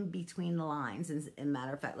look in between the lines, as a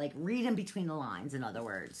matter of fact, like read in between the lines, in other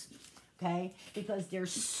words. Okay? Because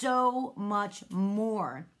there's so much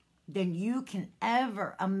more than you can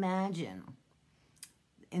ever imagine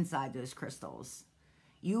inside those crystals.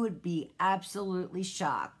 You would be absolutely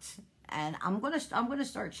shocked. And I'm gonna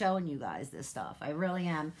start showing you guys this stuff. I really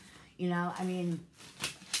am. You know, I mean,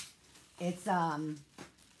 it's I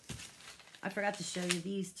forgot to show you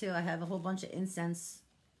these too. I have a whole bunch of incense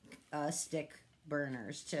stick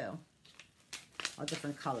burners too, all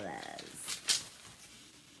different colors.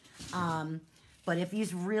 But if you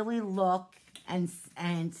really look and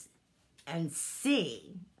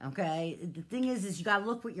see, okay, the thing is you gotta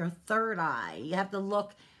look with your third eye. You have to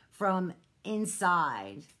look from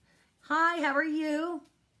inside. Hi, how are you?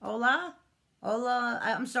 Hola? Hola.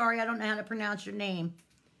 I'm sorry, I don't know how to pronounce your name.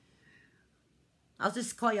 I'll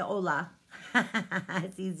just call you Hola.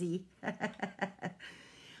 It's easy.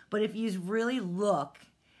 But if you really look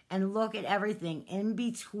and look at everything in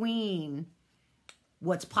between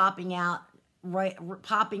what's popping out,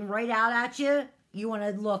 popping right out at you, you want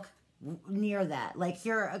to look near that. Like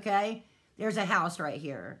here, okay? There's a house right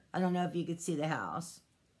here. I don't know if you could see the house.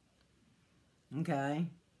 Okay?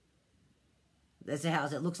 There's a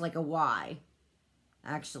house. It looks like a Y,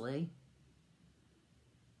 actually.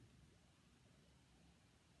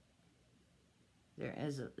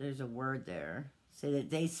 There's a word there. See that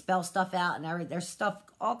they spell stuff out and there's stuff,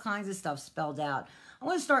 all kinds of stuff spelled out. I'm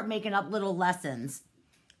going to start making up little lessons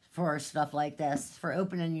for stuff like this, for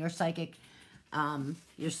opening your psychic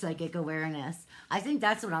awareness. I think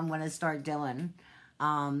that's what I'm going to start doing.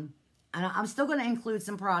 And I'm still going to include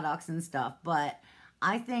some products and stuff, but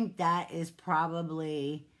I think that is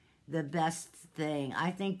probably the best thing.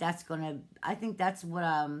 I think that's what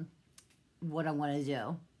I want to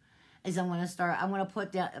do. Is I'm going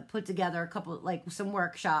to put together a couple, like some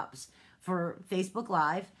workshops for Facebook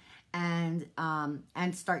Live and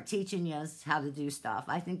start teaching you how to do stuff.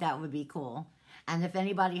 I think that would be cool. And if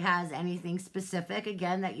anybody has anything specific,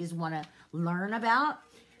 again, that you just want to learn about,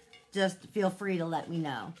 just feel free to let me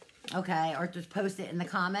know. Okay? Or just post it in the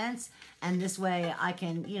comments. And this way I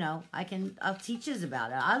can, I'll teach you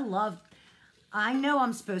about it. I know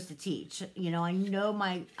I'm supposed to teach. I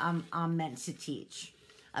know I'm meant to teach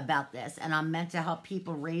about this, and I'm meant to help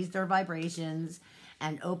people raise their vibrations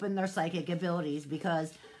and open their psychic abilities,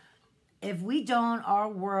 because if we don't, our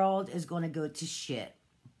world is going to go to shit.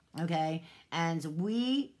 Okay? And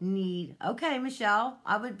we need, okay, Michelle,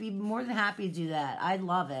 I would be more than happy to do that. I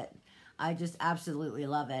love it. I just absolutely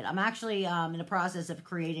love it. I'm actually in the process of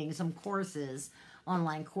creating some courses,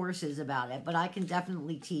 online courses about it, but I can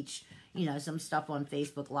definitely teach, some stuff on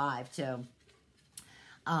Facebook Live too.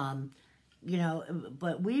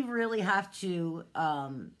 But we really have to,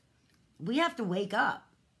 wake up,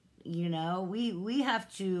 we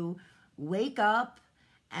have to wake up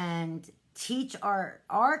and teach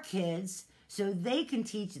our kids so they can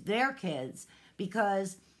teach their kids,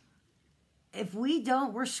 because if we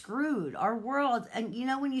don't, we're screwed. Our world, and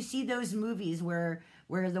when you see those movies where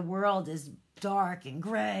the world is dark and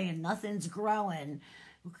gray and nothing's growing,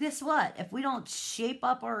 guess what? If we don't shape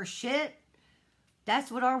up our shit,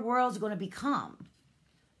 that's what our world's going to become.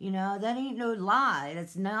 That ain't no lie.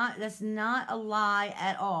 That's not a lie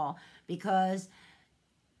at all, because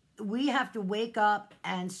we have to wake up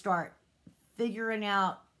and start figuring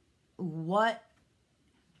out what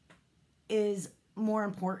is more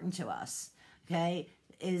important to us. Okay?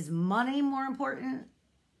 Is money more important?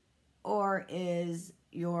 Or is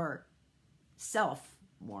your self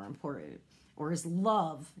more important? Or is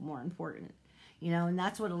love more important? You know, and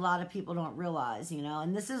that's what a lot of people don't realize, you know.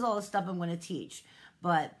 And this is all the stuff I'm going to teach.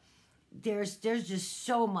 But there's just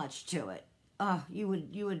so much to it. You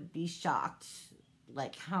would be shocked,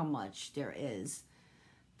 like, how much there is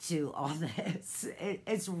to all this.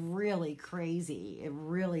 It's really crazy. It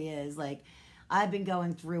really is. Like, I've been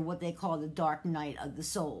going through what they call the dark night of the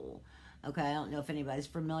soul. Okay, I don't know if anybody's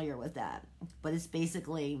familiar with that, but it's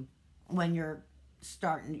basically when you're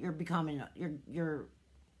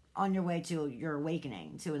on your way to your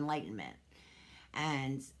awakening, to enlightenment.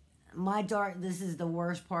 And this is the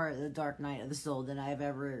worst part of the dark night of the soul that I've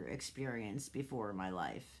ever experienced before in my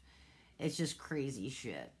life. It's just crazy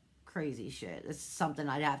shit. Crazy shit. It's something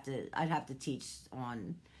I'd have to teach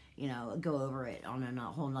on, you know, go over it on a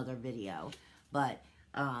whole nother video. But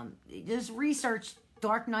just research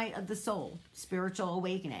Dark Night of the Soul, Spiritual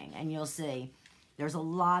Awakening, and you'll see there's a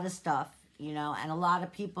lot of stuff, you know, and a lot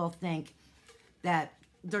of people think that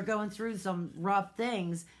they're going through some rough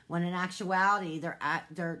things when in actuality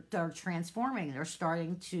they're transforming. They're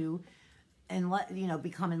starting to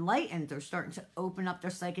become enlightened. They're starting to open up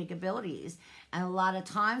their psychic abilities. And a lot of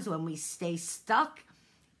times when we stay stuck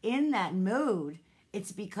in that mode,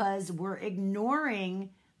 it's because we're ignoring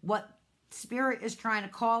what Spirit is trying to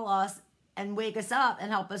call us and wake us up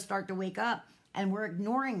and help us start to wake up. And we're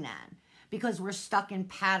ignoring that because we're stuck in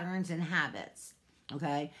patterns and habits.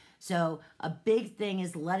 Okay? So a big thing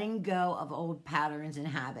is letting go of old patterns and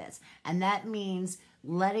habits. And that means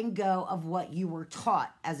letting go of what you were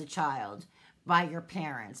taught as a child by your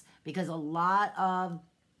parents. Because a lot of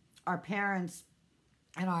our parents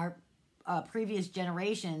and our previous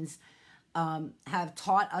generations have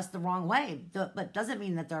taught us the wrong way. But doesn't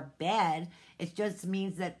mean that they're bad. It just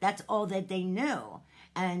means that that's all that they knew.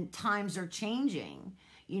 And times are changing.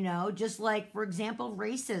 You know, just like, for example,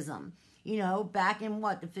 racism. You know, back in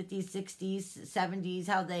the 50s, 60s, 70s,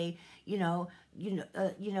 how they,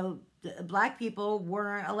 black people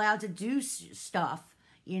weren't allowed to do stuff,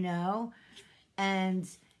 you know. And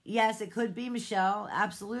yes, it could be, Michelle.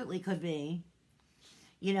 Absolutely could be.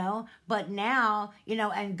 You know, but now, you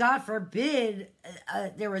know, and God forbid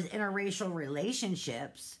there was interracial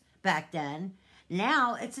relationships back then.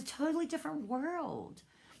 Now it's a totally different world,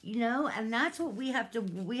 you know, and that's what we have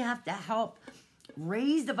to help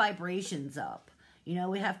raise the vibrations up. You know,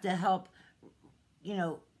 we have to help, you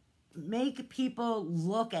know, make people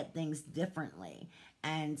look at things differently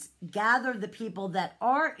and gather the people that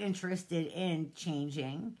are interested in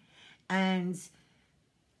changing and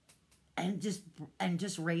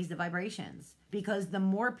just raise the vibrations. Because the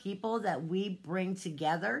more people that we bring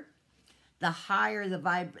together, the higher the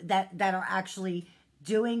that are actually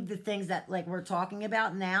doing the things that, like, we're talking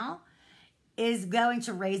about now, is going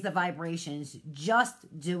to raise the vibrations.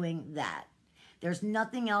 Just doing that. There's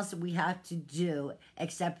nothing else that we have to do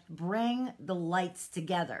except bring the lights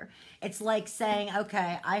together. It's like saying,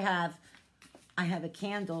 okay, I have a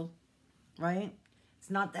candle, right? It's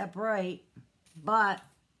not that bright, but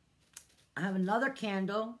I have another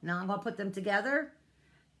candle. Now I'm going to put them together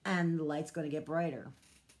and the light's going to get brighter.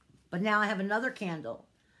 But now I have another candle.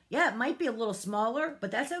 Yeah, it might be a little smaller, but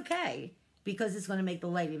that's okay because it's going to make the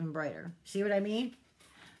light even brighter. See what I mean?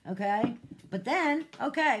 Okay? But then,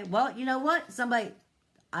 okay, well, you know what?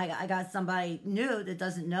 I got somebody new that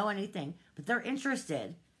doesn't know anything, but they're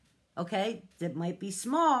interested. Okay? That might be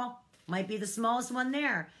small, might be the smallest one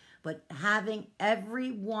there, but having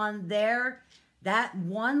everyone there, that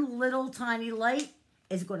one little tiny light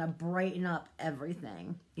is going to brighten up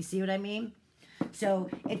everything. You see what I mean? So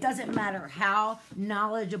it doesn't matter how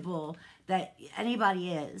knowledgeable that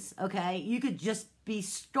anybody is, okay? You could just be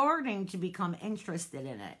starting to become interested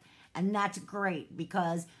in it. And that's great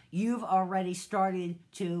because you've already started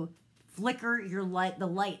to flicker your light, the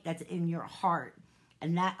light that's in your heart.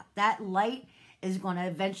 And that light is going to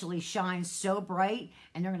eventually shine so bright,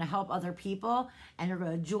 and they're going to help other people, and they're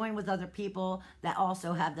going to join with other people that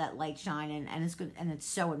also have that light shining, and it's good, and it's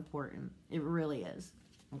so important. It really is.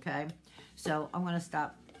 Okay? So I'm going to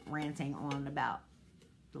stop ranting on about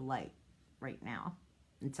the light right now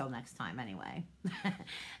until next time anyway.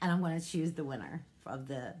 And I'm going to choose the winner of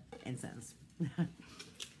the incense.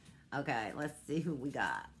 Okay, let's see who we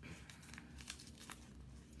got.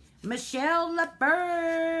 Michelle LeBerg,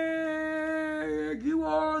 you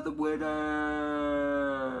are the winner.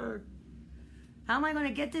 How am I going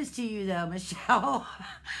to get this to you though, Michelle?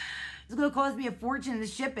 It's going to cost me a fortune to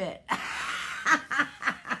ship it.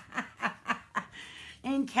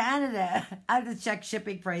 In Canada. I have to check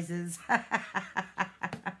shipping prices.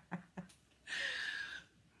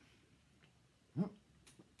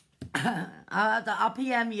 I'll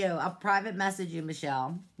PM you. I'll private message you,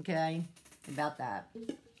 Michelle. Okay? About that.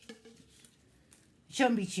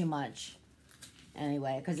 Shouldn't be too much.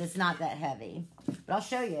 Anyway, because it's not that heavy. But I'll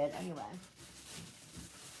show you it anyway.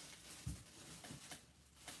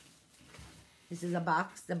 This is a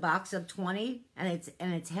box of 20, and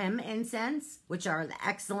it's hemp incense, which are the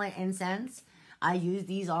excellent incense. I use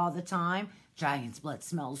these all the time. Dragon's blood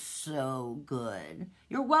smells so good.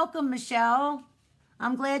 You're welcome, Michelle.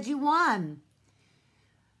 I'm glad you won.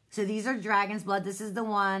 So these are dragon's blood. This is the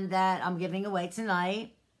one that I'm giving away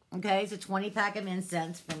tonight. Okay, it's a 20-pack of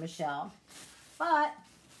incense for Michelle. But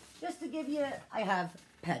just to give you, I have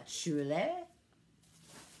patchouli.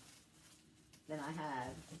 Then I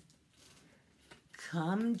have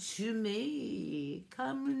come to me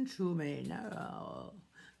now.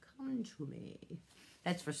 Come to me.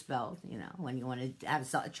 That's for spells, you know, when you want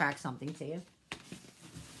to attract something to you.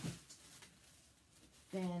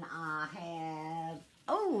 Then I have,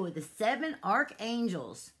 oh, the 7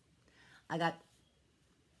 archangels. I got,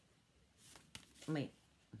 wait,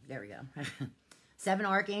 there we go. 7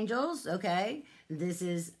 archangels, okay.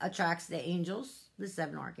 This attracts the angels, the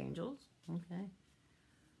 7 archangels, okay.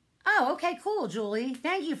 Oh, okay, cool, Julie.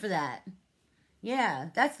 Thank you for that. Yeah,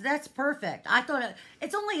 that's perfect. I thought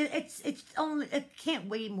it's only it can't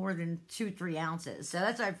weigh more than 2-3 ounces, so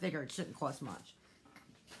that's why I figured it shouldn't cost much.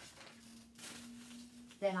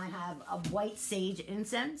 Then I have a white sage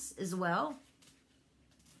incense as well.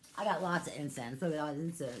 I got lots of incense. Look at all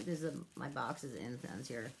this. This is my boxes of incense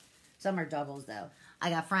here. Some are doubles though.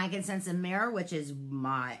 I got frankincense and myrrh, which is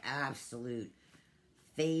my absolute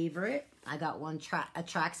favorite. I got one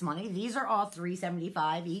attracts money. These are all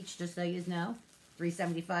 $3.75 each, just so you know.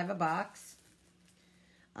 $3.75 a box.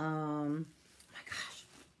 Oh my gosh.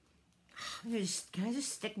 Can I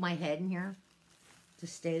just stick my head in here?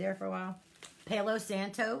 Just stay there for a while. Palo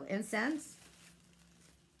Santo incense.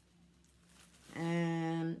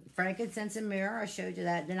 And frankincense and myrrh. I showed you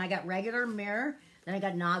that. Then I got regular myrrh. Then I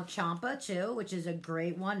got Nag Champa too, which is a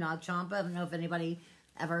great one. Nag Champa. I don't know if anybody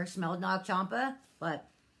ever smelled Nag Champa, but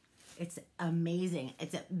it's amazing.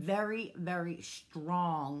 It's a very, very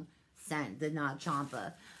strong scent, the Nag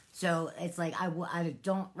Champa. So it's like I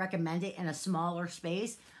don't recommend it in a smaller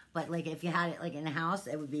space, but like if you had it like in a house,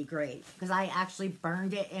 it would be great. Because I actually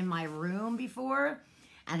burned it in my room before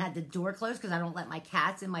and had the door closed because I don't let my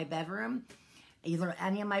cats in my bedroom, either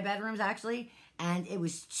any of my bedrooms actually, and it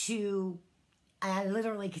was too, I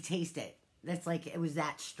literally could taste it. That's like, it was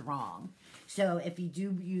that strong. So if you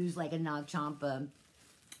do use like a Nag Champa,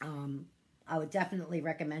 I would definitely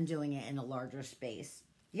recommend doing it in a larger space.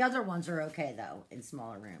 The other ones are okay though, in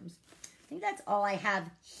smaller rooms. I think that's all I have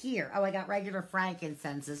here. Oh, I got regular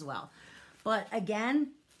frankincense as well. But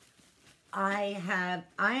again, I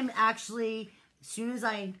am actually, as soon as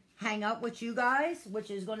I hang up with you guys, which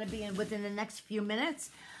is going to be within the next few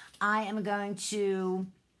minutes, I am going to,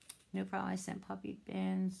 no problem, I sent puppy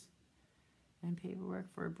bins and paperwork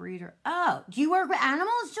for a breeder. Oh, do you work with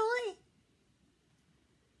animals, Julie?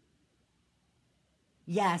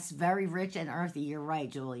 Yes, very rich and earthy. You're right,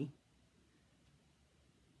 Julie.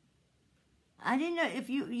 I didn't know if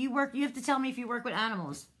you work. You have to tell me if you work with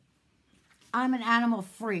animals. I'm an animal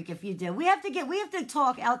freak. If you do, we have to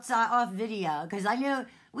talk outside off video because I know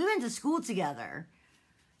we went to school together.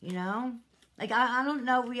 You know, like I don't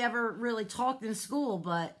know if we ever really talked in school,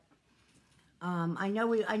 but I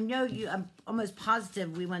know you. I'm almost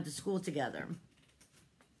positive we went to school together.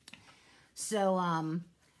 So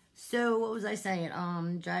So what was I saying?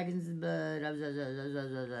 Dragon's blood.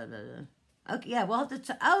 Okay, yeah, we'll have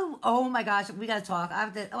to. Oh my gosh, we gotta talk.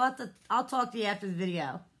 I'll talk to you after the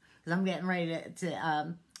video because I'm getting ready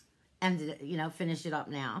to end it. You know, finish it up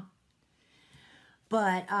now.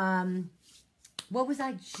 But what was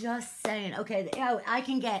I just saying? Okay, I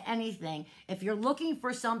can get anything if you're looking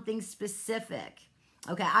for something specific.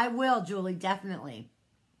 Okay, I will, Julie, definitely.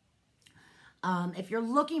 If you're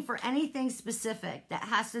looking for anything specific that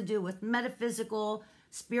has to do with metaphysical,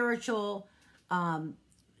 spiritual,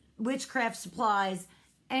 witchcraft supplies,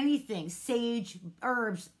 anything, sage,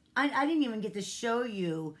 herbs. I didn't even get to show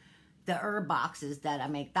you the herb boxes that I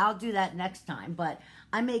make. I'll do that next time. But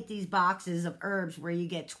I make these boxes of herbs where you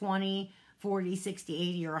get 20, 40, 60,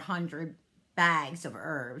 80, or 100 bags of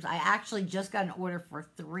herbs. I actually just got an order for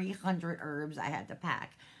 300 herbs I had to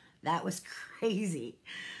pack. That was crazy.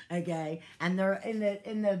 Okay, and they're in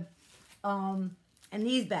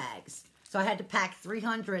these bags. So I had to pack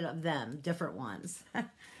 300 of them, different ones.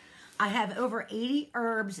 I have over 80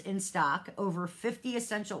 herbs in stock, over 50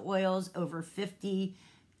 essential oils, over 50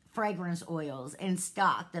 fragrance oils in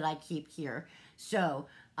stock that I keep here. So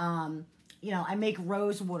you know, I make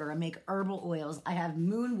rose water, I make herbal oils, I have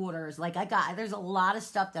moon waters. Like there's a lot of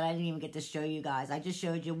stuff that I didn't even get to show you guys. I just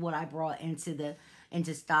showed you what I brought into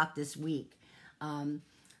stock this week.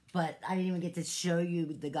 But I didn't even get to show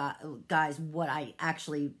you guys what I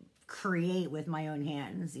actually create with my own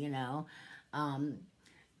hands, you know.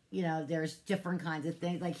 You know, there's different kinds of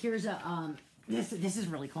things. Like here's a, this is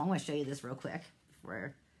really cool. I'm going to show you this real quick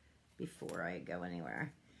before I go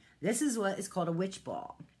anywhere. This is what is called a witch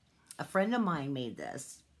ball. A friend of mine made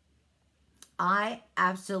this. I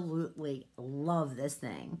absolutely love this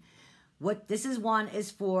thing. What this is one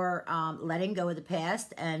is for letting go of the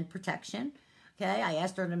past and protection. Okay, I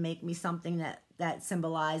asked her to make me something that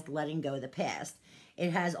symbolized letting go of the past.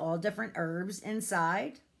 It has all different herbs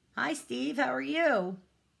inside. Hi, Steve. How are you?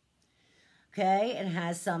 Okay, it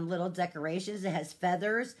has some little decorations. It has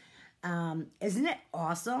feathers. Isn't it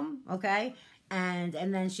awesome? Okay, and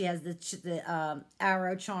then she has the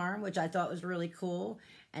arrow charm, which I thought was really cool.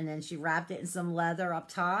 And then she wrapped it in some leather up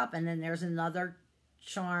top. And then there's another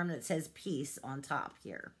charm that says peace on top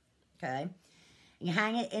here. Okay, you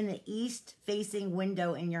hang it in the east-facing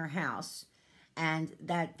window in your house, and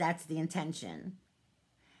that's the intention.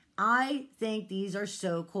 I think these are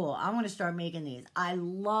so cool. I want to start making these. I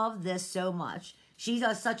love this so much. She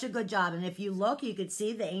does such a good job. And if you look, you could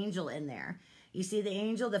see the angel in there. You see the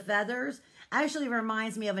angel, the feathers? Actually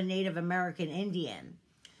reminds me of a Native American Indian.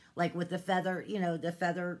 Like with the feather, you know, the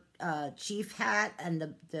feather chief hat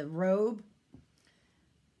and the robe.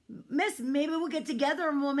 Miss, maybe we'll get together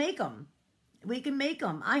and we'll make them. We can make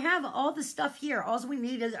them. I have all the stuff here. All we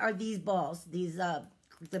need are these balls, the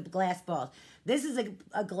glass balls. This is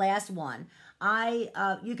a glass one.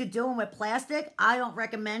 You could do them with plastic. I don't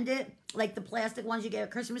recommend it, like the plastic ones you get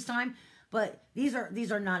at Christmas time. But these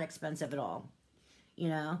are not expensive at all, you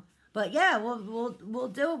know. But yeah, we'll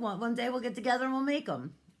do it one day. We'll get together and we'll make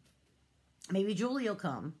them. Maybe Julie will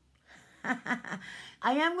come. I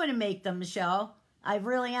am going to make them, Michelle. I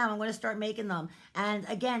really am. I'm going to start making them. And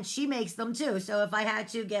again, she makes them too. So if I had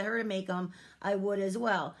to get her to make them, I would as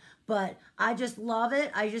well. But I just love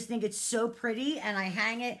it. I just think it's so pretty. And I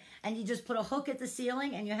hang it, and you just put a hook at the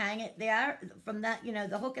ceiling and you hang it there from that, you know,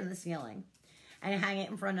 the hook in the ceiling, and you hang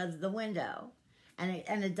it in front of the window.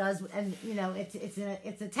 And it does, and you know,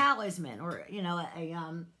 it's a talisman, or you know,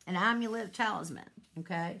 an amulet talisman.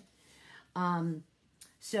 Okay.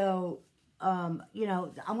 You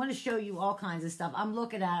know, I'm going to show you all kinds of stuff. I'm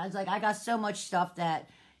looking at it. It's like, I got so much stuff that,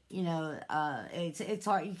 you know, it's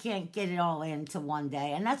hard. You can't get it all into one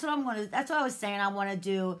day. And that's what that's what I was saying. I want to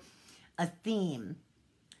do a theme.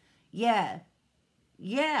 Yeah.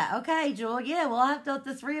 Yeah. Okay, Jewel. Yeah. We'll have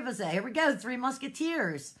the three of us. Here we go. 3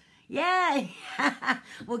 Musketeers. Yay.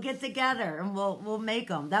 We'll get together and we'll make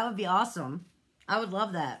them. That would be awesome. I would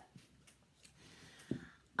love that.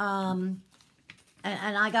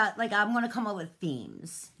 And I got, like, I'm going to come up with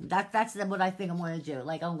themes. That's what I think I'm going to do.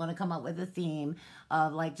 Like, I'm going to come up with a theme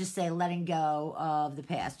of, like, just say letting go of the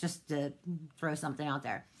past, just to throw something out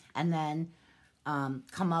there. And then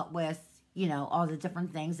come up with, you know, all the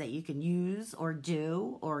different things that you can use or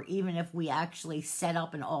do, or even if we actually set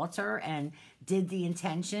up an altar and did the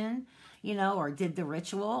intention, you know, or did the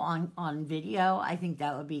ritual on video, I think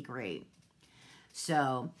that would be great.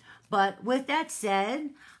 So, but with that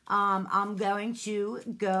said, I'm going to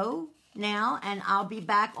go now, and I'll be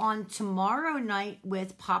back on tomorrow night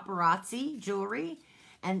with Paparazzi Jewelry.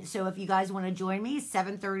 And so if you guys want to join me,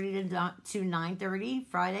 7:30 to 9:30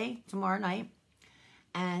 Friday, tomorrow night,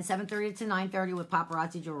 and 7:30 to 9:30 with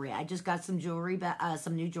Paparazzi Jewelry. I just got some jewelry,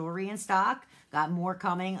 some new jewelry in stock. Got more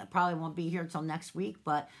coming. I probably won't be here till next week,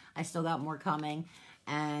 but I still got more coming.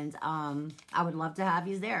 And I would love to have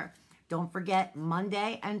you there. Don't forget,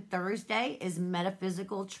 Monday and Thursday is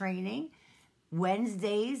Metaphysical training.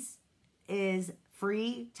 Wednesdays is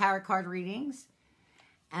free tarot card readings.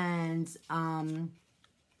 And,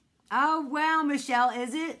 oh, wow, Michelle,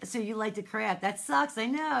 is it? So you like to craft. That sucks. I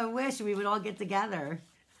know. I wish we would all get together.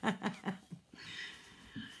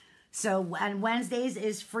 So, and Wednesdays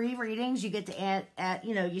is free readings. You get to add,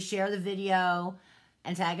 you know, you share the video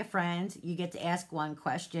and tag a friend. You get to ask one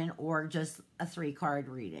question or just a 3-card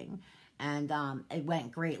reading. And it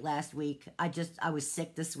went great last week. I was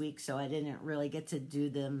sick this week, so I didn't really get to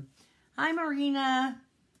do them. Hi, Marina.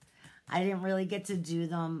 I didn't really get to do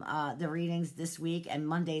them, the readings this week. And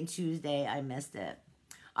Monday and Tuesday, I missed it.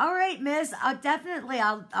 All right, Miss.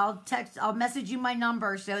 I'll message you my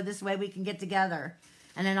number, so this way we can get together.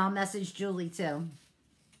 And then I'll message Julie, too.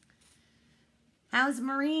 How's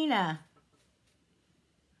Marina?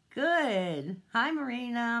 Good. Hi,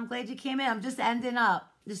 Marina. I'm glad you came in. I'm just ending up.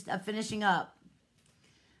 Just finishing up.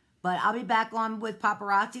 But I'll be back on with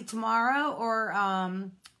paparazzi tomorrow, or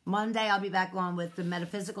Monday I'll be back on with the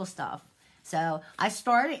metaphysical stuff. So I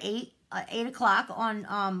start at 8 o'clock on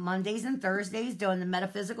Mondays and Thursdays doing the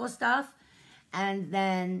metaphysical stuff. And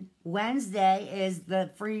then Wednesday is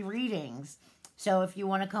the free readings. So if you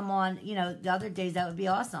want to come on, you know, the other days, that would be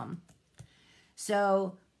awesome.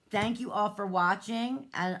 So thank you all for watching.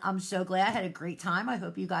 And I'm so glad I had a great time. I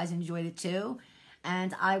hope you guys enjoyed it too.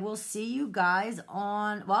 And I will see you guys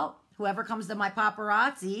on, well, whoever comes to my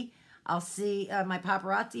paparazzi, I'll see my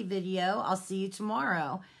paparazzi video. I'll see you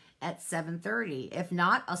tomorrow at 7:30. If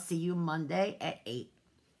not, I'll see you Monday at 8.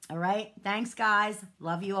 All right. Thanks, guys.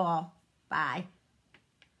 Love you all. Bye.